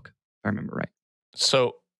in the book, if I remember right.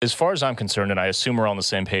 So as far as I'm concerned, and I assume we're on the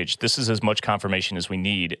same page, this is as much confirmation as we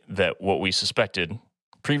need that what we suspected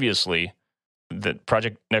previously, that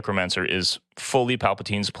Project Necromancer is fully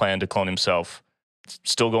Palpatine's plan to clone himself,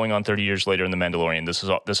 still going on 30 years later in The Mandalorian.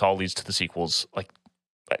 This all leads to the sequels. Like,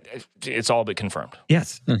 it's all but confirmed.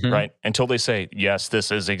 Yes. Right? Until they say, yes,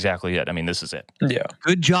 this is exactly it. I mean, this is it. Yeah.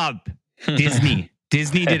 Good job, Disney.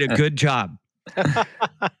 Disney did a good job.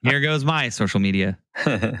 Here goes my social media.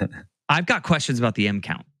 I've got questions about the M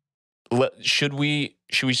count. Should we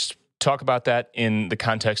talk about that in the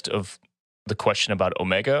context of the question about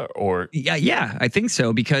Omega, or? Yeah, I think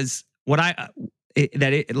so, because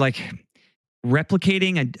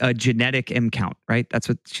replicating a genetic M count, right? That's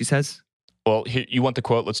what she says. Well, here, you want the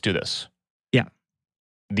quote? Let's do this. Yeah.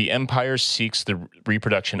 The Empire seeks the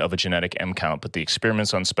reproduction of a genetic M count, but the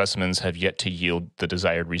experiments on specimens have yet to yield the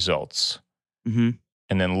desired results. Mm-hmm.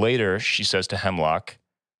 And then later, she says to Hemlock,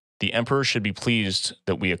 the Emperor should be pleased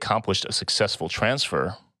that we accomplished a successful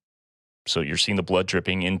transfer. So you're seeing the blood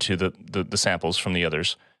dripping into the samples from the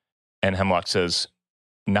others. And Hemlock says,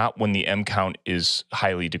 not when the M count is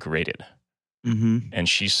highly degraded. Mm-hmm. And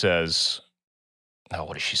she says,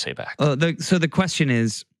 what does she say back? So the question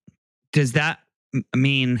is, does that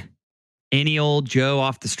mean any old Joe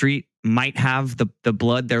off the street might have the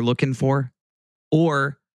blood they're looking for?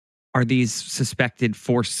 Or are these suspected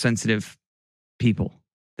force-sensitive people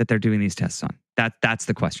that they're doing these tests on? That's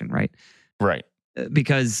the question, right? Right.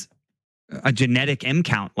 Because a genetic M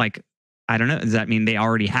count, like, I don't know, does that mean they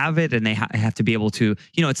already have it and they have to be able to,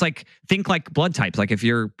 it's like, think like blood types. Like if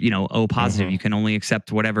you're, O positive, you can only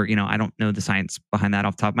accept whatever, I don't know the science behind that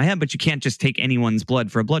off the top of my head, but you can't just take anyone's blood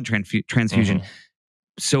for a blood transfusion.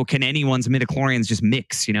 So can anyone's midichlorians just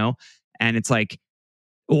mix, And it's like,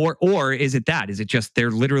 or is it that? Is it just,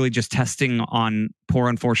 they're literally just testing on poor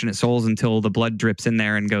unfortunate souls until the blood drips in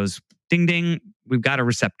there and goes, ding, ding, we've got a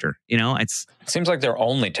receptor, It seems like they're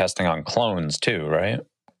only testing on clones too, right?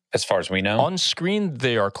 As far as we know. On screen,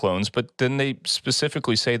 they are clones, but then they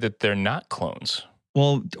specifically say that they're not clones.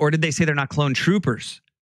 Well, or did they say they're not clone troopers?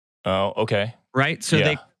 Oh, okay. Right?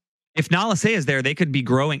 So if Nala Se is there, they could be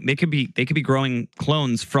growing, they could be growing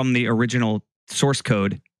clones from the original source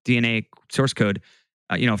code, DNA source code,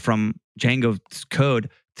 from Jango's code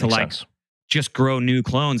to Makes sense. Just grow new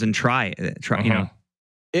clones and try,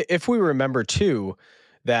 If we remember too,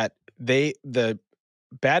 that the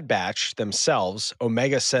Bad Batch themselves,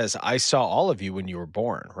 Omega says, I saw all of you when you were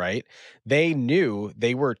born, right? They knew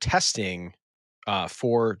they were testing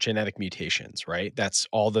for genetic mutations, right? That's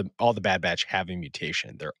all the Bad Batch having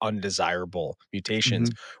mutation. They're undesirable mutations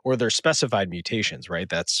or they're specified mutations, right?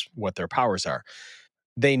 That's what their powers are.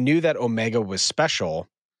 They knew that Omega was special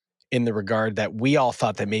in the regard that we all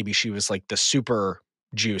thought that maybe she was like the super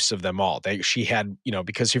juice of them all. She had,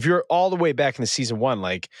 because if you're all the way back in the season 1,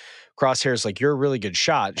 like Crosshair's like, you're a really good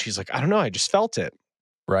shot. She's like, I don't know, I just felt it.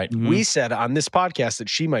 Right. We said on this podcast that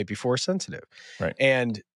she might be force sensitive. Right.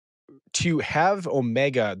 And to have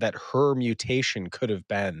Omega, that her mutation could have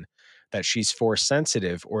been that she's force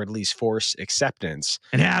sensitive or at least force acceptance.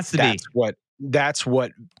 It has to be. That's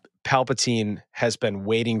what Palpatine has been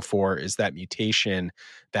waiting for, is that mutation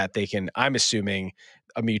that they can, I'm assuming,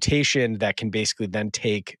 a mutation that can basically then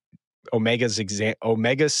take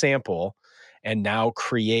Omega's sample and now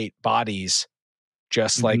create bodies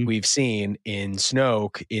just like we've seen in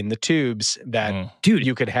Snoke in the tubes, that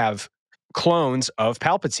you could have clones of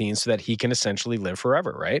Palpatine so that he can essentially live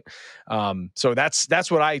forever, right? So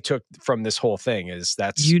that's what I took from this whole thing, is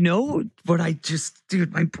that's what I just,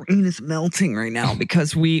 dude, my brain is melting right now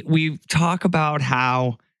because we talk about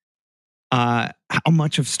how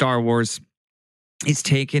much of Star Wars is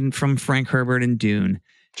taken from Frank Herbert and Dune.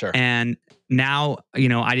 Sure. And now,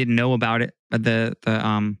 I didn't know about it, but the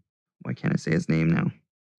why can't I say his name now?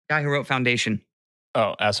 Guy who wrote Foundation.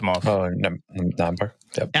 Oh, Asimov. Oh, number.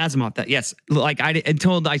 Yep. Asimov. Yes. Like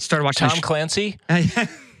until I started watching Tom Clancy.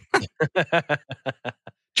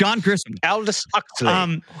 John Grisham. Aldous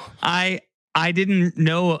Huxley. I didn't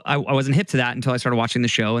know, I wasn't hip to that until I started watching the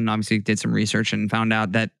show, and obviously did some research and found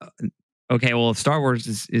out that, okay, well, if Star Wars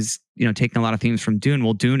is taking a lot of themes from Dune,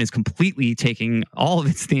 well, Dune is completely taking all of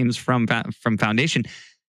its themes from Foundation.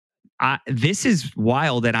 This is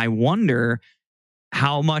wild, and I wonder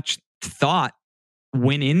how much thought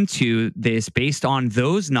went into this based on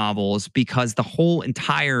those novels, because the whole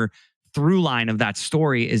entire through line of that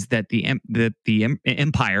story is that the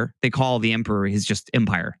Empire, they call the Emperor, is just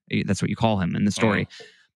Empire. That's what you call him in the story.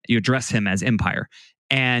 You address him as Empire.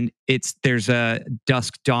 And there's a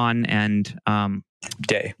dusk, dawn, and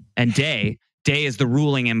day. And day. Day is the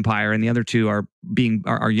ruling empire, and the other two are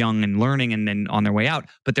young and learning and then on their way out.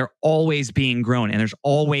 But they're always being grown, and there's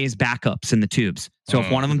always backups in the tubes. So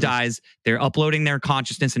if one of them dies, they're uploading their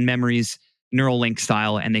consciousness and memories, Neuralink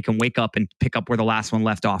style, and they can wake up and pick up where the last one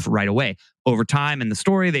left off right away. Over time in the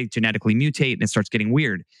story, they genetically mutate, and it starts getting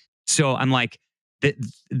weird. So I'm like,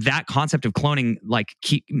 that concept of cloning, like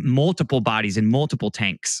keep multiple bodies in multiple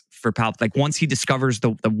tanks for Palpatine. Like once he discovers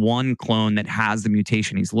the one clone that has the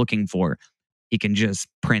mutation he's looking for, he can just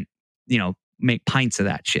print, make pints of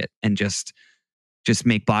that shit and just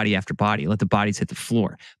make body after body, let the bodies hit the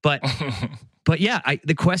floor. But yeah,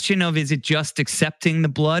 the question of, is it just accepting the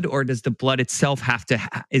blood, or does the blood itself have to?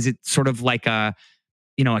 Is it sort of like a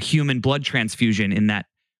human blood transfusion, in that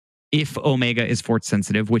if Omega is force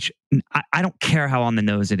sensitive, which I don't care how on the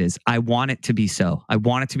nose it is, I want it to be so. I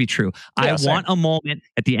want it to be true. Yeah, I want a moment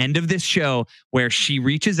at the end of this show where she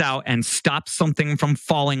reaches out and stops something from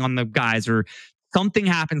falling on the guys, or something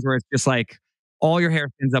happens where it's just like all your hair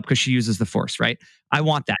stands up because she uses the force, right? I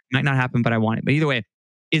want that. It might not happen, but I want it. But either way,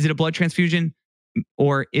 is it a blood transfusion,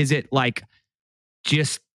 or is it like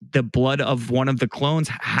just the blood of one of the clones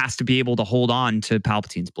has to be able to hold on to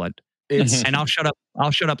Palpatine's blood? And I'll shut up.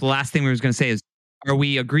 The last thing we was going to say is, are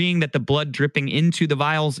we agreeing that the blood dripping into the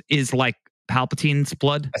vials is like Palpatine's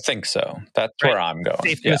blood? I think so. That's right. Where I'm going.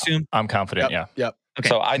 Safe to assume? I'm confident. Yep. Okay.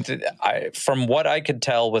 So I from what I could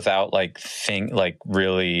tell without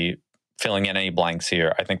really filling in any blanks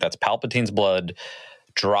here, I think that's Palpatine's blood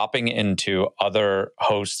dropping into other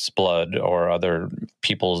hosts' blood or other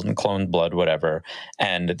people's and clone blood, whatever.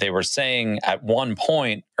 And they were saying at one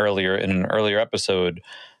point earlier in an earlier episode,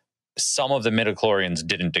 some of the midichlorians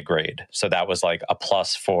didn't degrade. So that was like a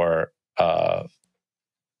plus for,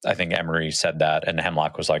 I think Emery said that, and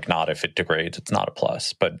Hemlock was like, not if it degrades, it's not a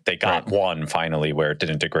plus. But they got one finally where it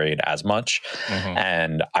didn't degrade as much.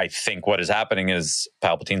 And I think what is happening is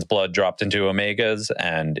Palpatine's blood dropped into Omega's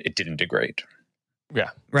and it didn't degrade.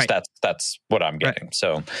 Yeah. Right. So that's what I'm getting. Right.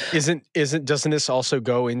 So doesn't this also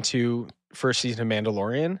go into first season of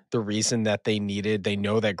Mandalorian? The reason that they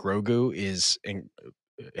know that Grogu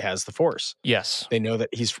has the force. Yes. They know that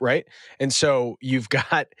he's right. And so you've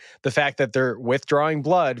got the fact that they're withdrawing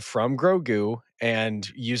blood from Grogu and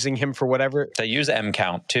using him for whatever. They use M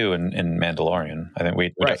count too in Mandalorian. I think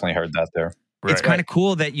we definitely heard that there. Right. It's kind of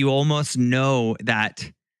cool that you almost know that,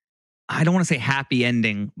 I don't want to say happy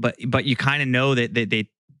ending, but you kind of know that they,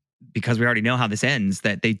 because we already know how this ends,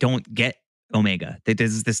 that they don't get Omega.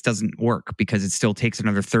 This doesn't work because it still takes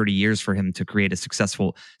another 30 years for him to create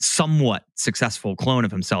a somewhat successful clone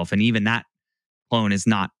of himself. And even that clone is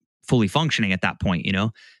not fully functioning at that point,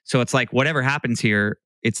 So it's like, whatever happens here,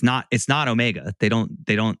 it's not Omega. They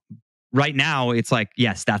don't right now. It's like,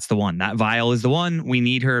 yes, that's the one. That vial is the one. We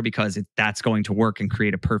need her because that's going to work and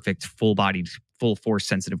create a perfect full-bodied, full force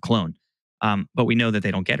sensitive clone. But we know that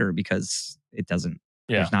they don't get her because it doesn't.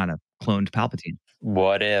 Yeah. There's not a cloned Palpatine.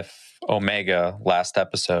 What if Omega, last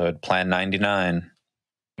episode, Plan 99,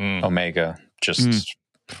 Omega, just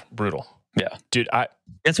brutal. Yeah. Dude,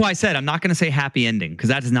 that's why I said I'm not going to say happy ending, because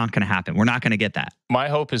that is not going to happen. We're not going to get that. My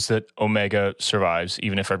hope is that Omega survives,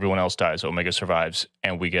 even if everyone else dies, Omega survives,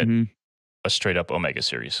 and we get a straight up Omega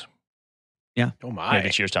series. Yeah. Oh my.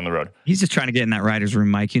 Maybe years down the road. He's just trying to get in that writer's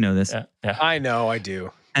room, Mike. You know this. Yeah. I know, I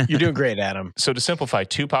do. You're doing great, Adam. So to simplify,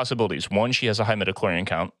 two possibilities. One, she has a high midichlorian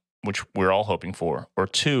count, which we're all hoping for. Or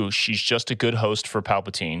two, she's just a good host for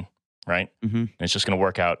Palpatine, right? And it's just going to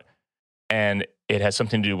work out. And it has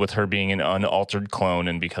something to do with her being an unaltered clone,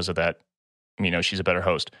 and because of that, she's a better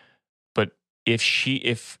host. But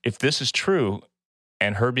if this is true,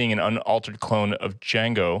 and her being an unaltered clone of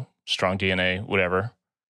Jango, strong DNA, whatever,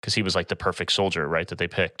 because he was like the perfect soldier, right, that they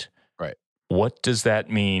picked. Right. What does that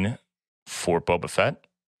mean for Boba Fett?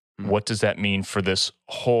 What does that mean for this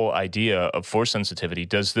whole idea of force sensitivity?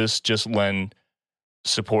 Does this just lend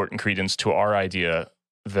support and credence to our idea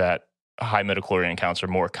that high midichlorian counts are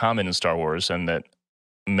more common in Star Wars, and that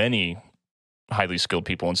many highly skilled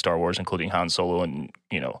people in Star Wars, including Han Solo and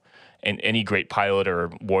any great pilot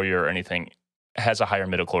or warrior or anything, has a higher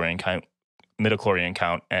midichlorian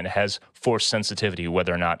count and has force sensitivity,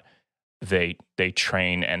 whether or not they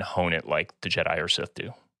train and hone it like the Jedi or Sith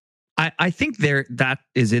do? I think that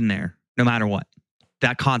is in there no matter what.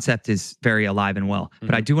 That concept is very alive and well.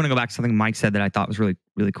 But I do want to go back to something Mike said that I thought was really,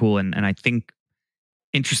 really cool. And I think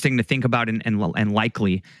interesting to think about and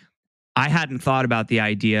likely. I hadn't thought about the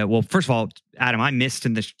idea. Well, first of all, Adam, I missed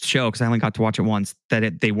in the show because I only got to watch it once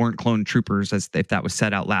that they weren't cloned troopers, as if that was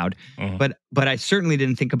said out loud. But I certainly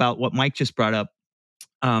didn't think about what Mike just brought up,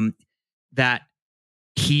 that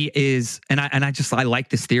he is, and I like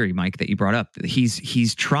this theory, Mike, that you brought up.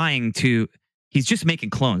 He's trying to he's just making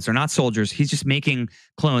clones. They're not soldiers. He's just making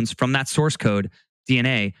clones from that source code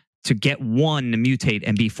DNA to get one to mutate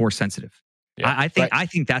and be force sensitive. Yeah, I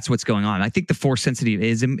think that's what's going on. I think the force sensitive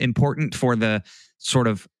is important for the sort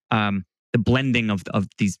of the blending of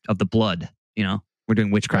the blood. You know, we're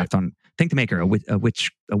doing witchcraft on Think the Maker, a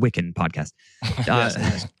Wiccan podcast.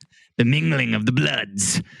 Yes. The mingling of the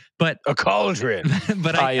bloods, but a cauldron.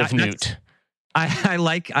 But Eye of Newt. I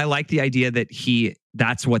like the idea that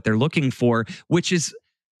that's what they're looking for, which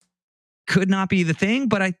could not be the thing,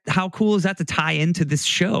 but how cool is that to tie into this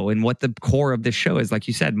show and what the core of this show is? Like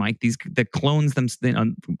you said, Mike, the clones,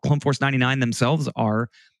 Clone Force 99 themselves are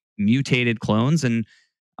mutated clones, and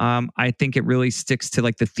I think it really sticks to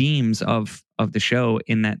like the themes of the show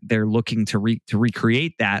in that they're looking to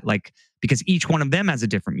recreate that, like, because each one of them has a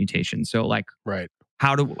different mutation. So like,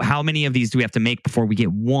 how many of these do we have to make before we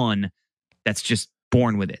get one that's just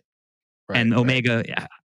born with it? Right, and Omega,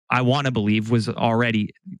 I want to believe they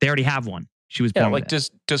already have one. She was born with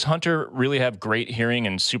it. Does Hunter really have great hearing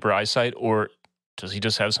and super eyesight, or does he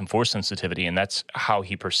just have some force sensitivity and that's how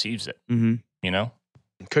he perceives it? Mm-hmm. You know?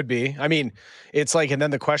 Could be. I mean, it's like, and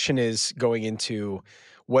then the question is going into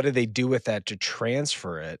what do they do with that to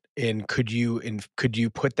transfer it? And could you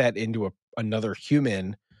put that into another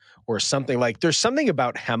human or something? Like, there's something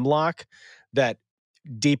about Hemlock that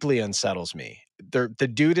deeply unsettles me. The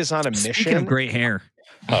dude is on a mission. Speaking of great hair.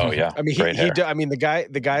 Oh yeah. I mean, the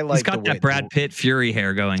guy like he's got that Brad Pitt Fury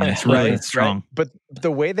hair going. It's really strong. Right. But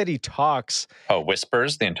the way that he talks,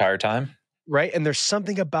 whispers the entire time. Right, and there's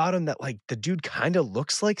something about him that like the dude kind of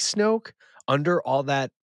looks like Snoke under all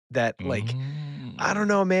that like I don't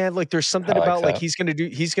know, man. Like there's something about like he's gonna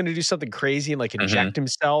do something crazy and like inject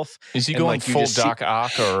himself. Is he going like, full Doc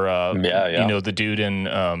Ock or you know, the dude in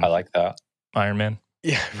I like that Iron Man?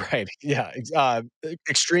 Yeah, right. Yeah,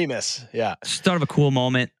 Extremis. Yeah. Start of a cool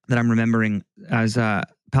moment that I'm remembering as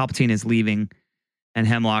Palpatine is leaving, and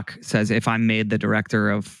Hemlock says, "If I'm made the director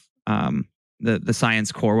of the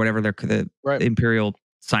Science Corps, whatever the Imperial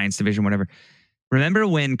Science Division, whatever." Remember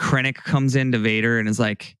when Krennic comes into Vader and is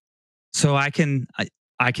like, "So I can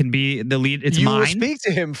be the lead. It's mine. You will speak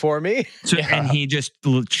to him for me." So, and he just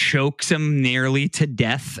chokes him nearly to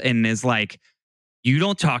death and is like, "You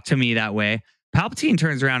don't talk to me that way." Palpatine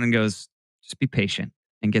turns around and goes, "Just be patient,"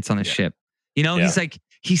 and gets on the ship. You know, he's like,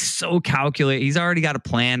 he's so calculated. He's already got a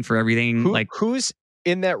plan for everything. Who's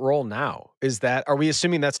in that role now? Are we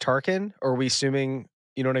assuming that's Tarkin? Or are we assuming,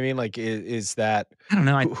 you know what I mean? Like, is that, I don't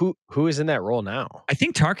know. Who is in that role now? I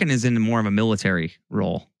think Tarkin is in more of a military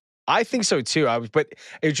role. I think so too. I'm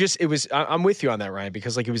with you on that, Ryan,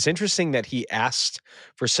 because like it was interesting that he asked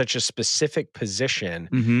for such a specific position.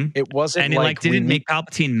 Mm-hmm. It wasn't, and it didn't make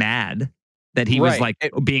Palpatine mad that he was like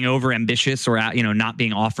being over ambitious or not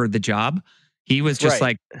being offered the job. He was just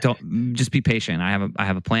like, just be patient. I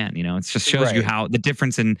have a plan. You know, it just shows you how the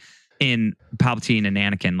difference in Palpatine and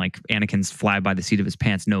Anakin. Like Anakin's fly by the seat of his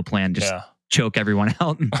pants, no plan, just choke everyone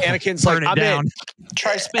out. And Anakin's burn like, it down.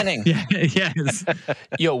 Try spinning. Yes.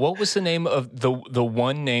 Yo, what was the name of the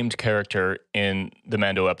one named character in the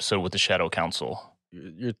Mando episode with the Shadow Council?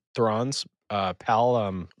 Your Thrawn's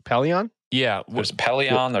Pelion? Yeah, there's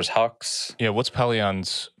Pelion. There's Hux. Yeah, what's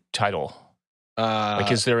Pelion's title?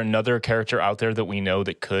 Is there another character out there that we know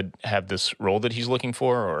that could have this role that he's looking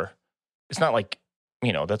for? Or it's not like,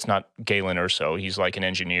 that's not Galen Erso. He's like an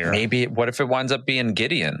engineer. Maybe. What if it winds up being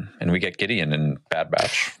Gideon and we get Gideon in Bad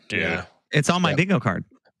Batch? Dude. Yeah. It's on my bingo card.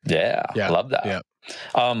 Yeah. Love that. Yeah.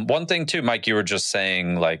 One thing too, Mike, you were just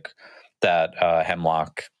saying like that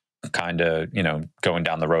Hemlock kind of, going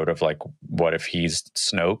down the road of like, what if he's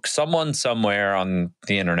Snoke? Someone somewhere on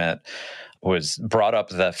the internet was brought up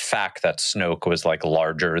the fact that Snoke was like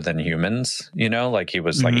larger than humans, like he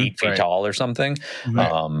was like 8 feet tall or something.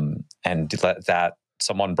 Right. And that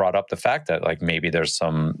someone brought up the fact that like maybe there's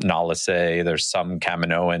some Nalase, there's some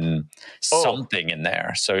Kaminoan something in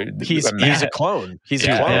there. So he's a clone. He's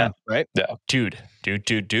a clone, right? Yeah. Dude.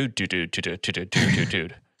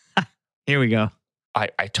 Here we go. I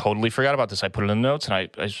totally forgot about this. I put it in the notes and I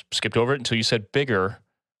skipped over it until you said bigger.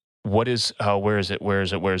 What is, where is it?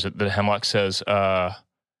 The Hemlock says,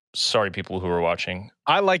 sorry, people who are watching.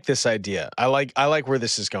 I like this idea. I like where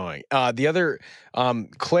this is going. The other,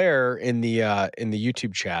 Claire in the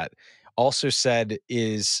YouTube chat also said,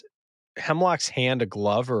 is Hemlock's hand a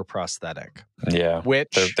glove or a prosthetic? Yeah.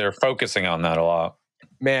 Which they're focusing on that a lot.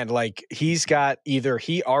 Man, like he's got either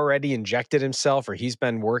he already injected himself or he's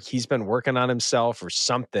been working on himself or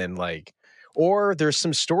something, like, or there's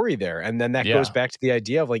some story there. And then that goes back to the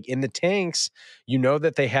idea of like in the tanks,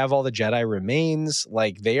 that they have all the Jedi remains.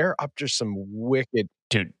 Like they are up to some wicked.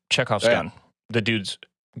 Dude, Chekhov's gun. The dude's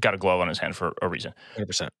got a glove on his hand for a reason.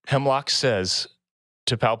 100%. Hemlock says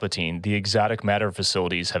to Palpatine, the exotic matter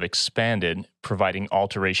facilities have expanded, providing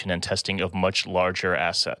alteration and testing of much larger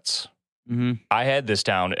assets. Mm-hmm. I had this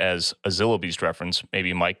down as a Zillo Beast reference.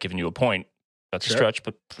 Maybe Mike giving you a point. That's a stretch,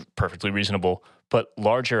 but perfectly reasonable. But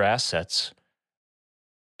larger assets.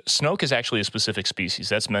 Snoke is actually a specific species.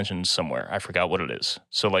 That's mentioned somewhere. I forgot what it is.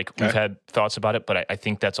 So, like, we've had thoughts about it, but I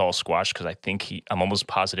think that's all squashed because I think I'm almost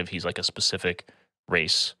positive he's like a specific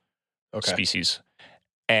race, species.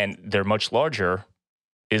 And they're much larger.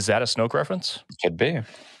 Is that a Snoke reference? Could be.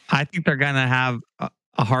 I think they're going to have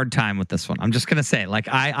a hard time with this one. I'm just going to say, like,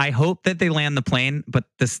 I hope that they land the plane, but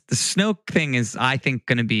the Snoke thing is, I think,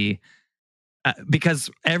 going to be, because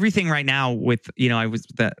everything right now with, I was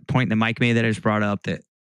the point that Mike made that I just brought up that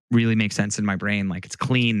really makes sense in my brain. Like, it's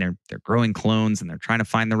clean. They're growing clones and they're trying to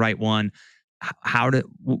find the right one.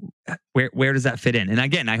 Where does that fit in? And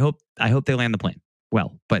again, I hope they land the plane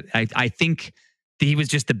well, but I think he was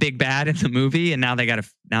just the big bad in the movie, and now they got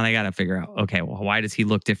to figure out, okay, well, why does he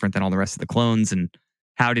look different than all the rest of the clones, and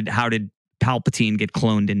how did Palpatine get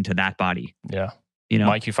cloned into that body? Yeah,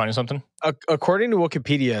 Mike, you finding something? According to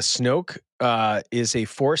Wikipedia, Snoke is a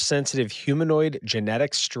force-sensitive humanoid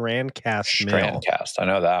genetic strand-cast male. Strand-cast, I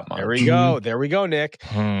know that much. There we go, Nick.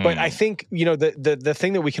 But I think the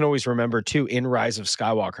thing that we can always remember too in Rise of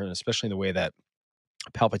Skywalker, and especially in the way that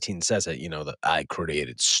Palpatine says it, that I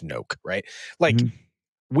created Snoke, right? Like,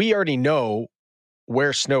 we already know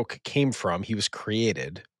where Snoke came from. He was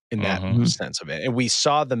created in that sense of it. And we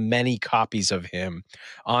saw the many copies of him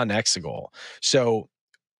on Exegol. So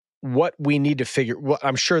what we need to figure, what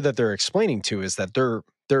I'm sure that they're explaining to, is that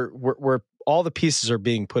we're all the pieces are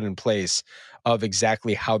being put in place of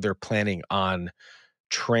exactly how they're planning on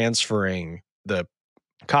transferring the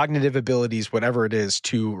cognitive abilities, whatever it is,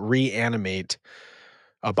 to reanimate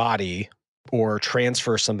a body or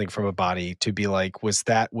transfer something from a body to be like, was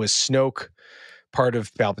Snoke part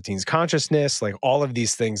of Palpatine's consciousness? Like, all of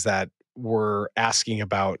these things that we're asking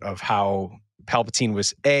about of how Palpatine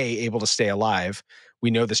was able to stay alive.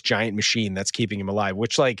 We know this giant machine that's keeping him alive,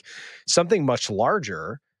 which, like, something much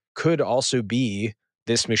larger could also be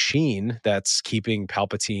this machine that's keeping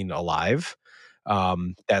Palpatine alive.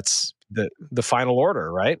 That's the final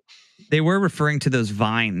order, right? They were referring to those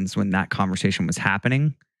vines when that conversation was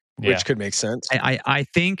happening, which could make sense. I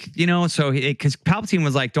think, so because Palpatine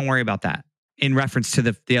was like, "Don't worry about that," in reference to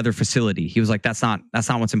the other facility. He was like, "That's not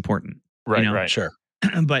what's important." Right, right, sure.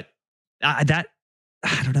 But that,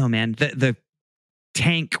 I don't know, man. The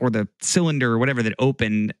tank or the cylinder or whatever that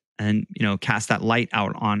opened and cast that light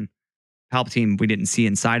out on Palpatine, we didn't see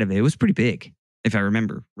inside of it. It was pretty big, if I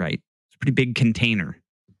remember right. It's a pretty big container.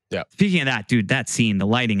 Yeah. Speaking of that, dude, that scene, the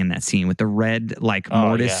lighting in that scene with the red, like,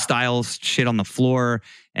 Mortis style shit on the floor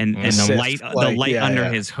and the light under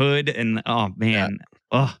his hood, and oh man.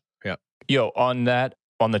 Yeah. Yo, on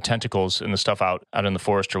the tentacles and the stuff out in the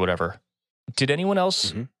forest or whatever, did anyone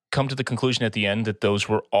else come to the conclusion at the end that those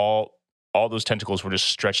were all those tentacles were just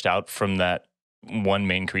stretched out from that one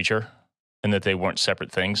main creature and that they weren't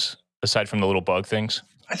separate things aside from the little bug things?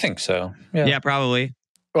 I think so. Yeah, probably.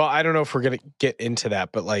 Well, I don't know if we're going to get into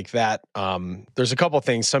that, but like that, there's a couple of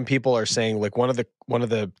things. Some people are saying, like, one of the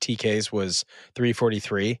TKs was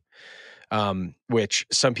 343, which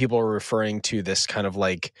some people are referring to this kind of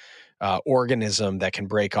like organism that can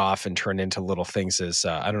break off and turn into little things. As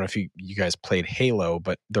I don't know if you guys played Halo,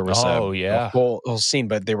 but there was a whole scene,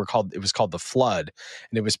 but it was called the Flood,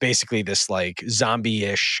 and it was basically this like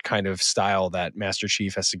zombie-ish kind of style that Master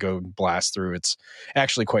Chief has to go blast through. It's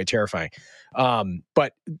actually quite terrifying.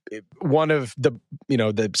 But one of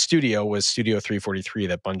the studio was Studio 343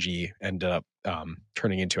 that Bungie ended up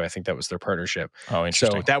turning into. I think that was their partnership. Oh,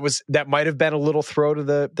 interesting. So that might have been a little throw to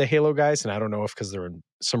the Halo guys, and I don't know if because there were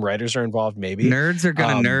some writers are involved. Maybe nerds are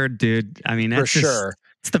gonna nerd, dude. I mean, that's for sure.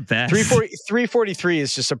 It's the best. 343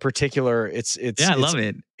 is just a particular. It's I love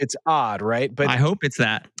it. It's odd, right? But I hope it's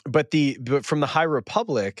that. But from the High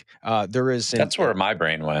Republic, there is. That's where my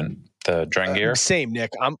brain went. The Drengir. Same,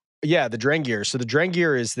 Nick. The Drengir. So the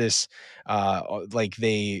Drengir is this, like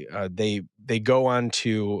they go on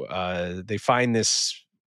to, they find this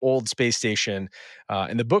old space station,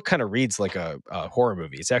 and the book kind of reads like a horror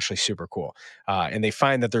movie. It's actually super cool. And they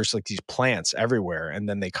find that there's like these plants everywhere, and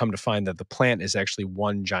then they come to find that the plant is actually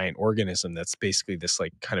one giant organism that's basically this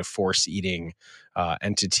like kind of force-eating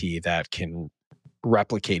entity that can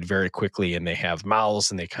replicate very quickly, and they have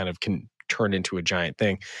mouths, and they kind of can turn into a giant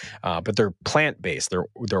thing, but they're plant-based, they're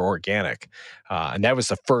organic, and that was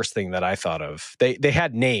the first thing that I thought of. They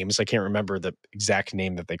had names. I can't remember the exact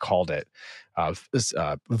name that they called it.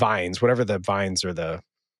 Vines, whatever the vines or the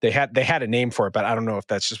They had a name for it, but I don't know if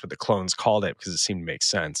that's just what the clones called it because it seemed to make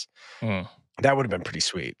sense. That would have been pretty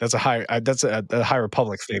sweet. That's a High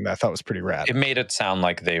Republic thing that I thought was pretty rad. It made it sound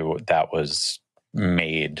like that was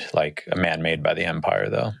made, like a man made by the Empire,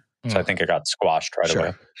 though. So I think it got squashed right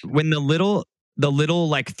away. When the little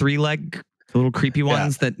like 3-leg, the little creepy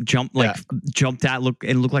ones that jumped at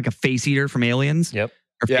looked like a face eater from Aliens. Yep.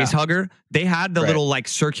 Or face hugger. They had the little like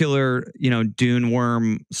circular, dune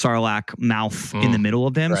worm sarlacc mouth in the middle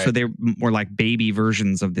of them. So they were like baby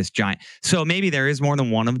versions of this giant. So maybe there is more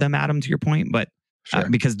than one of them, Adam, to your point, but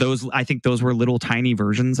because I think those were little tiny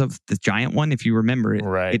versions of the giant one. If you remember it,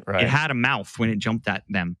 it had a mouth when it jumped at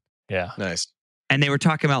them. Yeah. Nice. And they were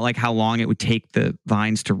talking about like how long it would take the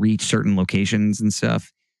vines to reach certain locations and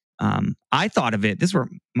stuff. I thought of it. This is where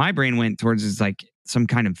my brain went towards, is like some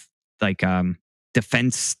kind of like,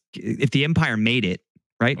 defense. If the Empire made it,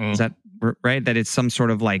 right? Is that right? That it's some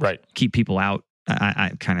sort of like keep people out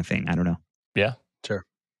I kind of thing. I don't know. Yeah. Sure.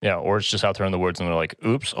 Yeah. Or it's just out there in the woods and they're like,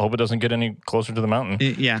 oops, hope it doesn't get any closer to the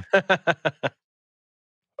mountain. Yeah.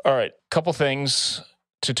 All right. Couple things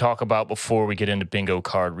to talk about before we get into bingo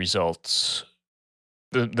card results.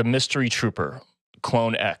 The mystery trooper,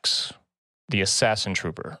 Clone X, the assassin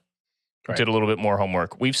trooper. Did a little bit more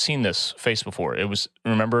homework. We've seen this face before. It was,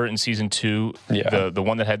 remember in season 2, the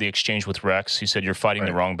one that had the exchange with Rex. He said, "You're fighting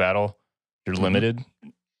the wrong battle. You're limited."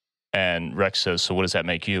 And Rex says, "So what does that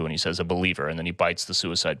make you?" And he says, "A believer." And then he bites the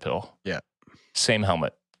suicide pill. Yeah. Same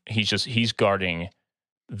helmet. He's guarding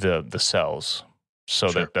the cells.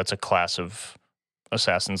 So that's a class of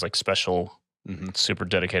assassins, like special, super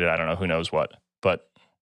dedicated. I don't know, who knows what. But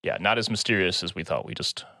yeah, not as mysterious as we thought. We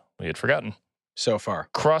had forgotten. So far.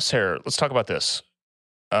 Crosshair, let's talk about this.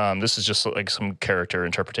 This is just like some character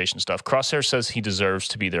interpretation stuff. Crosshair says he deserves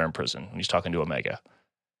to be there in prison when he's talking to Omega.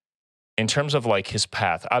 In terms of like his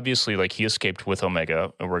path, obviously like he escaped with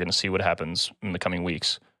Omega, and we're going to see what happens in the coming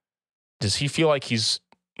weeks. Does he feel like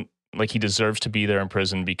he deserves to be there in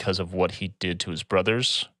prison because of what he did to his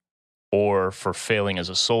brothers, or for failing as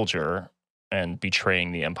a soldier and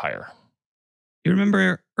betraying the Empire? You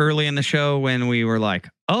remember early in the show when we were like,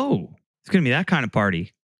 oh, it's going to be that kind of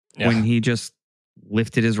party. Yeah. When he just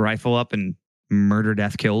lifted his rifle up and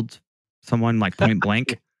killed someone like point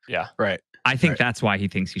blank. Yeah. Right. I think that's why he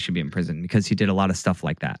thinks he should be in prison, because he did a lot of stuff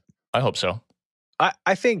like that. I hope so.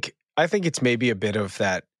 I think it's maybe a bit of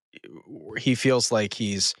that. He feels like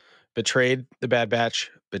he's betrayed the Bad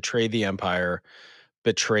Batch, betrayed the Empire,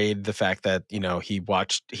 betrayed the fact that,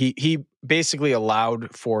 he basically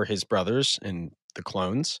allowed for his brothers and the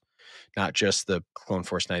clones, not just the Clone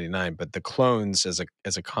Force 99, but the clones as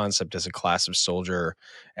a concept, as a class of soldier,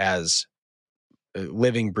 as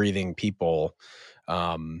living, breathing people,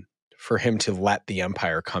 for him to let the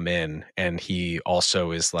Empire come in. And he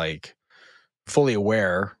also is like fully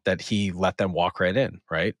aware that he let them walk right in,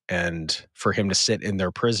 right? And for him to sit in their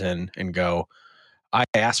prison and go, I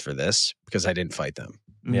asked for this because I didn't fight them.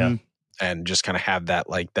 Yeah. And just kind of have that,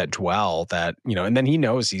 like that dwell that, and then he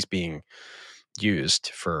knows he's being used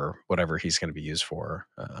for whatever he's going to be used for,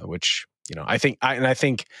 which I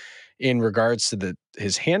think in regards to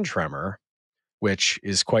his hand tremor, which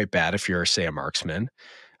is quite bad if you're, say, a marksman,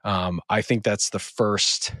 I think that's the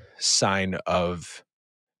first sign of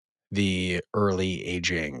the early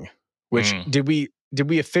aging. Which did we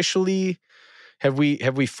officially have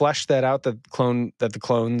we fleshed that out, that Clone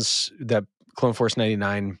Force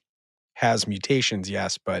 99 has mutations?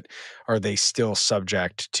 Yes, but are they still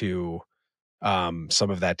subject to some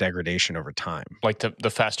of that degradation over time, like the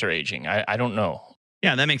faster aging? I don't know.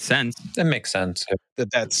 Yeah, that makes sense. That makes sense.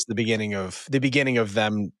 That's the beginning of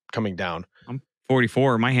them coming down. I'm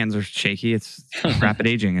 44. My hands are shaky. It's rapid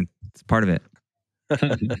aging, and it's part of it.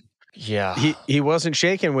 Yeah, he wasn't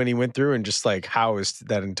shaken when he went through and just like housed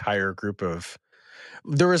that entire group of.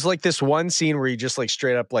 There was like this one scene where he just like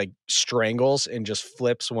straight up like strangles and just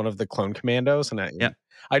flips one of the clone commandos, and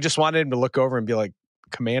I just wanted him to look over and be like,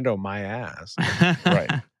 "Commando, my ass!" Right.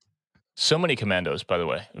 So many commandos, by the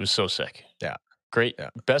way. It was so sick. Yeah. Great. Yeah.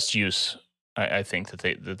 Best use, I think,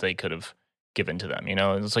 that they could have given to them.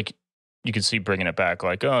 It's like you could see bringing it back,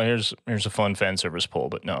 like, oh, here's a fun fan service pull,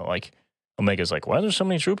 but no, like Omega's like, why are there so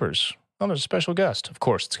many troopers? Oh, there's a special guest. Of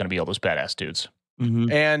course, it's going to be all those badass dudes.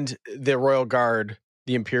 Mm-hmm. And the Royal Guard,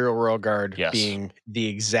 the Imperial Royal Guard, being the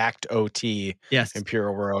exact OT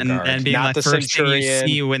Imperial Royal Guard, and being not the the first Centurion. thing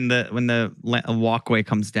you see when the walkway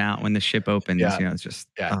comes down, when the ship opens. It's just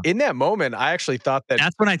In that moment, I actually thought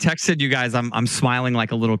that's when I texted you guys. I'm smiling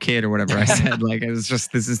like a little kid or whatever I said. Like, it was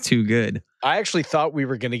just, this is too good. I actually thought we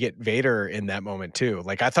were going to get Vader in that moment too.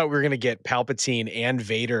 Like, I thought we were going to get Palpatine and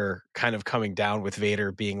Vader kind of coming down with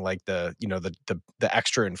Vader being like the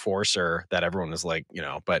extra enforcer that everyone is like,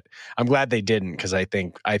 but I'm glad they didn't, because I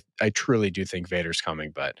think I truly do think Vader's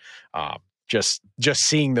coming, but just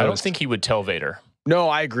seeing those. I don't think he would tell Vader. No,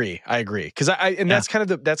 I agree. Because that's kind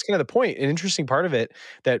of the point. An interesting part of it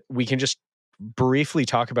that we can just briefly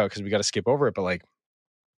talk about, because we got to skip over it, but like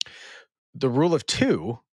the rule of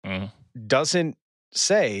two doesn't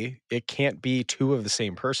say it can't be two of the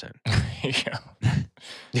same person. Yeah.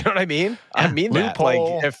 You know what I mean? Yeah. I mean that.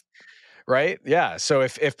 Like if right? Yeah. So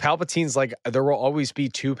if Palpatine's like, there will always be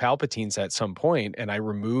two Palpatines at some point, and I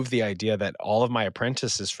remove the idea that all of my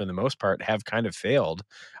apprentices, for the most part, have kind of failed,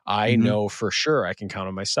 I know for sure I can count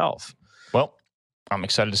on myself. Well, I'm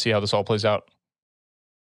excited to see how this all plays out.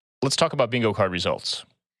 Let's talk about bingo card results.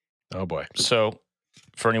 Oh boy. So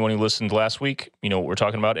for anyone who listened last week, you know what we're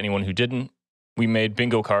talking about. Anyone who didn't, we made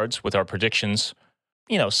bingo cards with our predictions.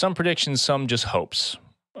 Some predictions, some just hopes,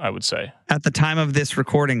 I would say. At the time of this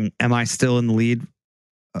recording, am I still in the lead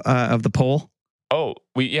of the poll? Oh,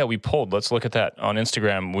 we polled. Let's look at that. On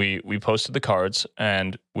Instagram, we posted the cards,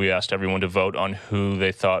 and we asked everyone to vote on who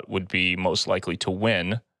they thought would be most likely to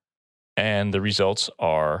win. And the results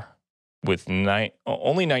are, with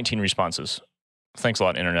only 19 responses. Thanks a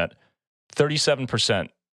lot, Internet. 37%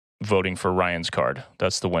 voting for Ryan's card.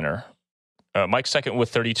 That's the winner. Mike's second with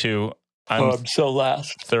 32. I'm so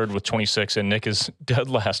last. Third with 26, and Nick is dead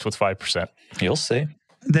last with 5%. You'll see.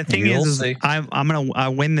 The thing is I'm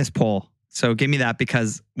gonna win this poll. So give me that,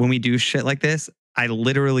 because when we do shit like this, I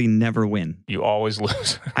literally never win. You always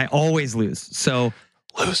lose. I always lose. So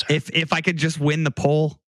loser. If I could just win the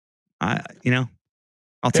poll, I'll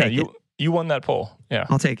take it. You won that poll. Yeah,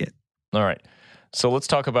 I'll take it. All right. So let's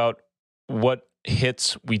talk about what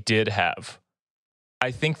hits we did have.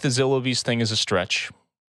 I think the Zillabees thing is a stretch.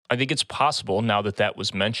 I think it's possible, now that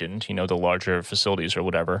was mentioned, the larger facilities or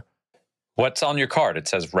whatever. What's on your card? It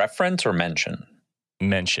says reference or mention?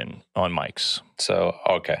 Mention on Mike's. So,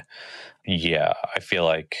 okay. Yeah, I feel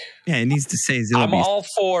like... Yeah, it needs to say Zillabees. I'm all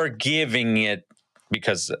for giving it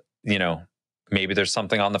because, maybe there's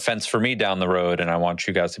something on the fence for me down the road, and I want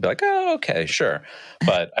you guys to be like, oh, okay, sure.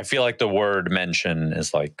 But I feel like the word mention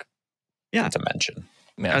is like, yeah, it's a mention.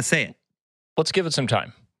 Yeah. I'll say it. Let's give it some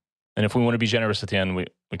time. And if we want to be generous at the end,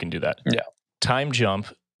 we can do that. Yeah. Time jump.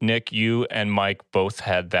 Nick, you and Mike both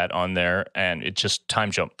had that on there, and it's just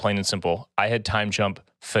time jump, plain and simple. I had time jump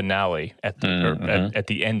finale at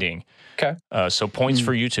the ending. Okay. So points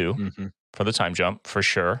for you two for the time jump, for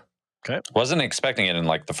sure. Okay. Wasn't expecting it in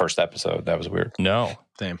like the first episode. That was weird. No.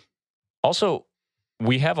 Same. Also,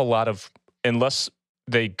 we have a lot of, unless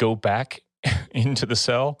they go back into the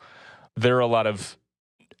cell, there are a lot of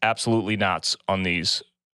absolutely nots on these,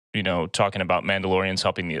 talking about Mandalorians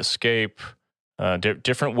helping the escape,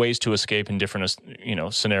 different ways to escape in different,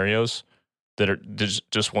 scenarios that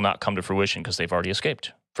just will not come to fruition because they've already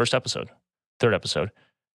escaped. First episode, third episode.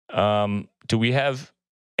 Do we have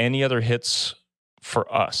any other hits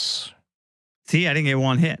for us? See, I didn't get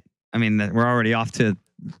one hit. I mean, we're already off to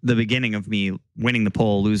the beginning of me winning the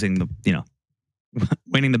poll, losing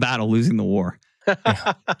winning the battle, losing the war.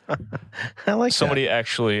 I like somebody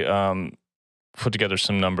actually put together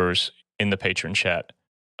some numbers in the patron chat.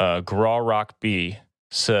 Graw Rock B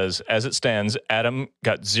says, as it stands, Adam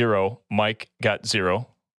got 0, Mike got 0,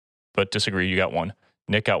 but disagree, you got 1.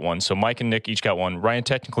 Nick got 1. So Mike and Nick each got 1. Ryan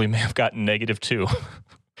technically may have gotten -2.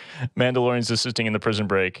 Mandalorian's assisting in the prison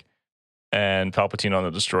break and Palpatine on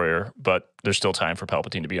the Destroyer, but there's still time for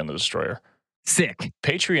Palpatine to be on the Destroyer. Sick.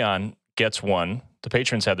 Patreon gets 1. The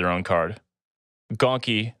patrons had their own card.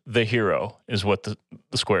 Gonky, the hero, is what the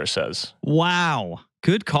square says. Wow.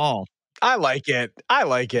 Good call. I like it.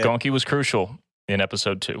 Gonky was crucial in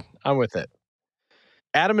episode 2. I'm with it.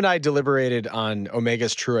 Adam and I deliberated on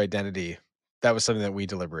Omega's true identity. That was something that we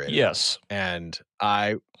deliberated. Yes. And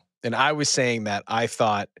I was saying that I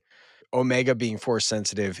thought Omega being force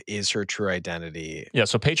sensitive is her true identity. Yeah,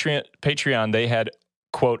 so Patreon, they had,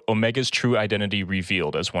 quote, Omega's true identity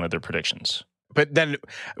revealed as one of their predictions. But then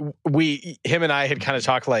him and I had kind of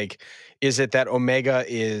talked like, is it that Omega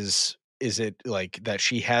is it like that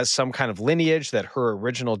she has some kind of lineage, that her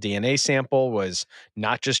original DNA sample was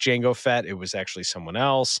not just Jango Fett, it was actually someone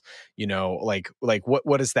else, like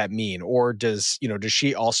what does that mean? Or does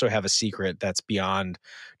she also have a secret that's beyond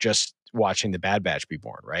just watching the Bad Batch be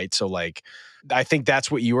born, right? So like, I think that's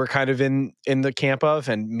what you were kind of in the camp of,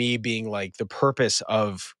 and me being like, the purpose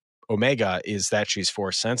of Omega is that she's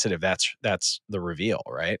force sensitive. That's the reveal,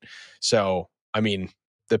 right? So, I mean,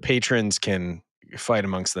 the patrons can fight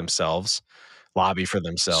amongst themselves, lobby for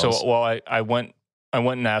themselves. So, well, I went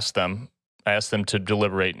and asked them, I asked them to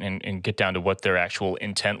deliberate and get down to what their actual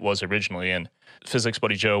intent was originally. And Physics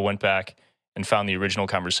Buddy Joe went back and found the original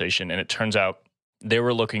conversation. And it turns out they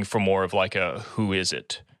were looking for more of like a who is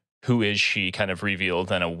it? Who is she kind of reveal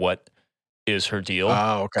than a what is her deal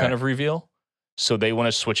kind of reveal. So they want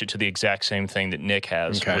to switch it to the exact same thing that Nick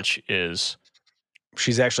has, which is...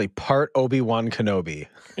 She's actually part Obi-Wan Kenobi.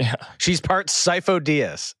 Yeah. She's part Sifo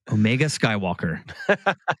Dyas. Omega Skywalker.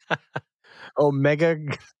 Omega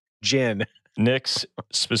Jin. Nick's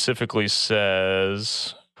specifically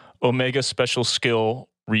says Omega special skill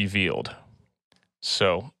revealed.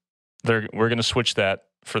 So we're going to switch that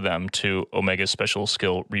for them to Omega special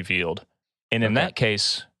skill revealed. And in that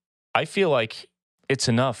case, I feel like it's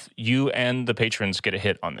enough. You and the patrons get a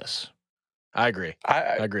hit on this. I agree. I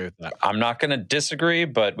agree with that. I'm not going to disagree,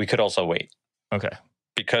 but we could also wait. Okay.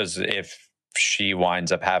 Because if she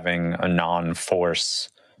winds up having a non-force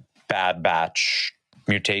Bad Batch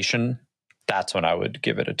mutation, that's when I would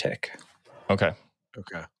give it a tick. Okay.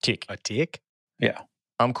 Tick. A tick? Yeah.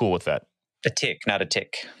 I'm cool with that. A tick, not a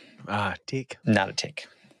tick. Tick. Not a tick,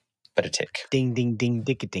 but a tick. Ding, ding, ding,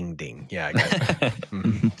 dick, ding, ding. Yeah, I got it.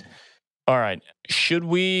 All right. Should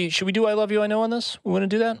we do I Love You, I Know on this? We want to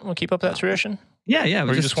do that? We'll keep up that tradition? Yeah.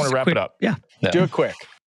 Or you just want to wrap it up? Yeah. Do it quick.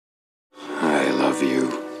 I love you.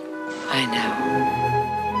 I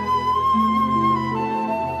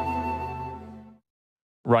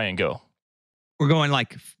know. Ryan, go. We're going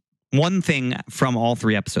like one thing from all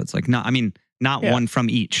 3 episodes. Like, not one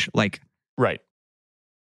from each. Like, right.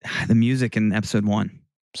 The music in episode 1.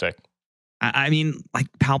 Sick. I mean, like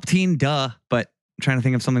Palpatine, duh, but I'm trying to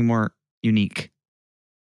think of something more unique.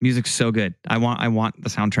 Music's so good. I want the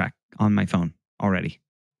soundtrack on my phone already.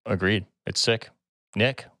 Agreed. It's sick.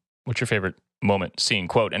 Nick, what's your favorite moment, scene,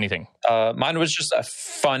 quote, anything? Mine was just a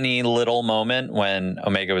funny little moment when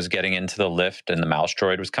Omega was getting into the lift and the mouse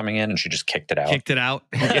droid was coming in and she just kicked it out.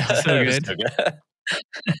 Yeah, so good. So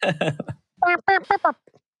good.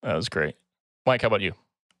 That was great. Mike, how about you?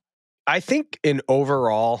 I think an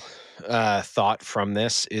overall thought from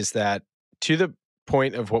this is that, to the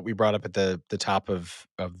point of what we brought up at the top of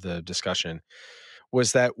the discussion,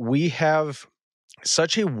 was that we have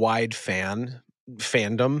such a wide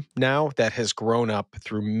fandom now that has grown up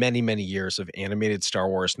through many, many years of animated Star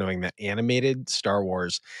Wars, knowing that animated Star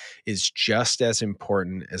Wars is just as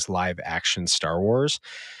important as live action Star Wars.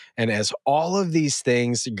 And as all of these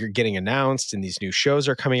things are getting announced and these new shows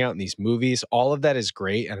are coming out and these movies, all of that is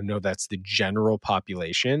great. And I know that's the general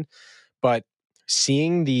population, but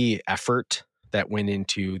seeing the effort that went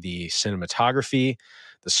into the cinematography,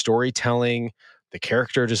 the storytelling, the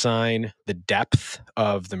character design, the depth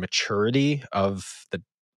of the maturity of the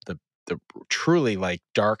truly like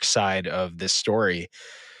dark side of this story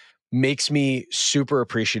makes me super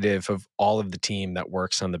appreciative of all of the team that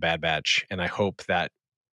works on the Bad Batch. And I hope that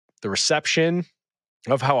the reception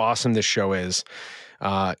of how awesome this show is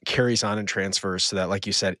carries on and transfers so that, like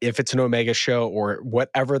you said, if it's an Omega show or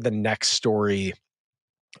whatever the next story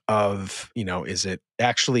of, is it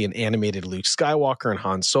actually an animated Luke Skywalker and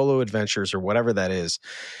Han Solo adventures or whatever that is,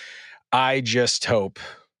 I just hope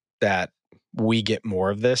that we get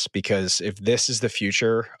more of this, because if this is the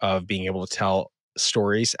future of being able to tell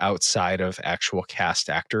stories outside of actual cast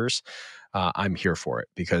actors, I'm here for it,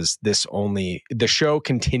 because the show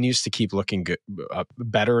continues to keep looking good,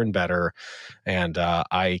 better and better. And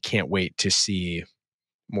I can't wait to see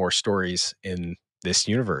more stories in this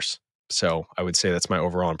universe. So I would say that's my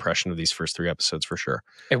overall impression of these first 3 episodes for sure.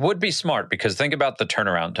 It would be smart, because think about the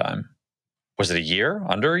turnaround time. Was it a year?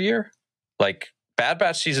 Under a year? Like Bad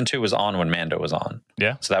Batch season 2 was on when Mando was on.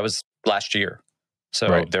 Yeah. So that was last year.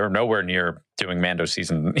 So they're nowhere near doing Mando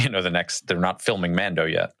season, they're not filming Mando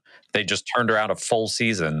yet. They just turned around a full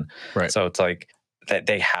season. Right. So it's like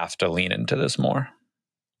they have to lean into this more.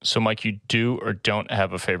 So Mike, you do or don't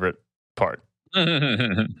have a favorite part?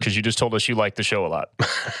 Because you just told us you like the show a lot.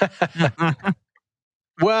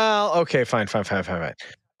 Well, okay, fine.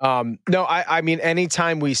 No, I mean,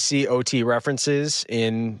 anytime we see OT references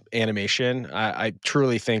in animation, I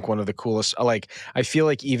truly think one of the coolest, I feel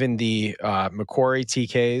like even the Macquarie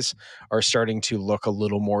TKs are starting to look a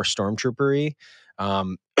little more stormtroopery.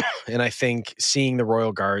 And I think seeing the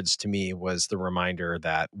Royal Guards to me was the reminder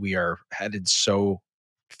that we are headed so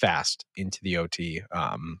fast into the OT.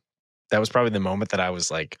 That was probably the moment that I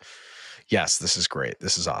was like, yes, this is great.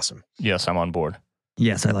 This is awesome. Yes, I'm on board.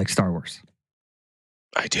 Yes, I like Star Wars.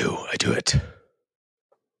 I do it.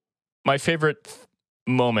 My favorite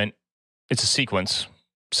moment, it's a sequence.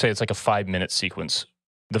 Say it's like a 5-minute sequence.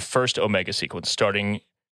 The first Omega sequence, starting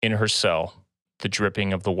in her cell, the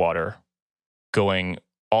dripping of the water, going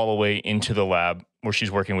all the way into the lab where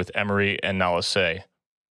she's working with Emery and Nala Se,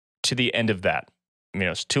 to the end of that.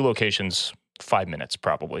 It's 2 locations, 5 minutes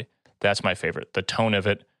probably. That's my favorite. The tone of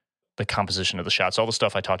it, the composition of the shots, all the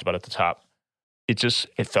stuff I talked about at the top.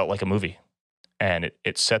 It felt like a movie. And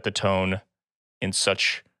it set the tone in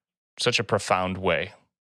such a profound way.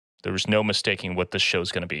 There was no mistaking what this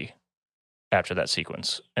show's going to be after that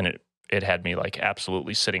sequence. And it had me like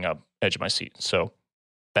absolutely sitting up, edge of my seat. So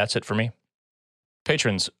that's it for me.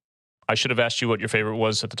 Patrons, I should have asked you what your favorite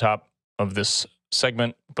was at the top of this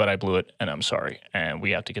segment, but I blew it, and I'm sorry. And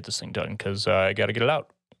we have to get this thing done because I got to get it out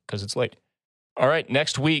because it's late. All right,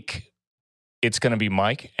 next week, it's going to be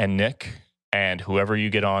Mike and Nick and whoever you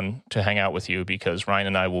get on to hang out with you, because Ryan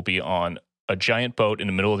and I will be on a giant boat in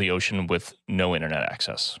the middle of the ocean with no internet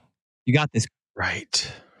access. You got this.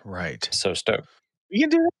 Right. So stoked. We can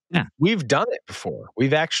do it. Yeah. We've done it before.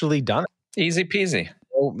 We've actually done it. Easy peasy.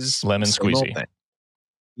 Lemon squeezy.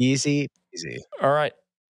 Easy. All right.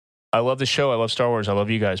 I love the show. I love Star Wars. I love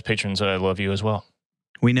you guys. Patrons, I love you as well.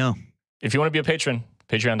 We know. If you want to be a patron,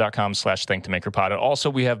 patreon.com/ThankTheMakerPod. And also,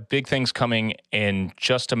 we have big things coming in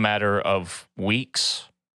just a matter of weeks.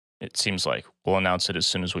 It seems like we'll announce it as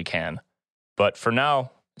soon as we can. But for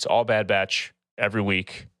now, it's all Bad Batch every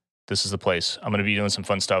week. This is the place. I'm going to be doing some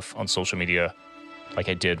fun stuff on social media like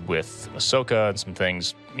I did with Ahsoka and some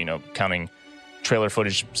things, counting trailer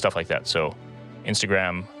footage, stuff like that. So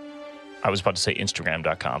Instagram, I was about to say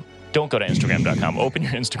Instagram.com. Don't go to Instagram.com. Open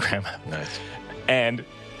your Instagram. Nice. And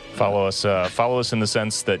follow us. Follow us in the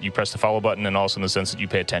sense that you press the follow button, and also in the sense that you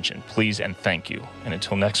pay attention. Please and thank you. And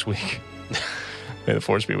until next week, may the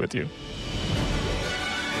Force be with you.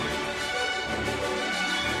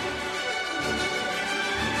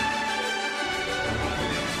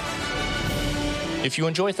 If you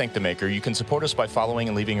enjoy Thank the Maker, you can support us by following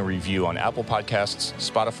and leaving a review on Apple Podcasts,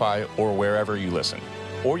 Spotify, or wherever you listen.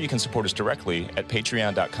 Or you can support us directly at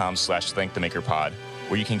patreon.com/ThankTheMakerPod,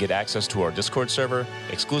 where you can get access to our Discord server,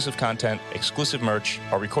 exclusive content, exclusive merch,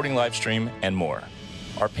 our recording live stream, and more.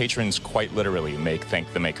 Our patrons quite literally make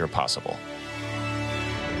Thank the Maker possible.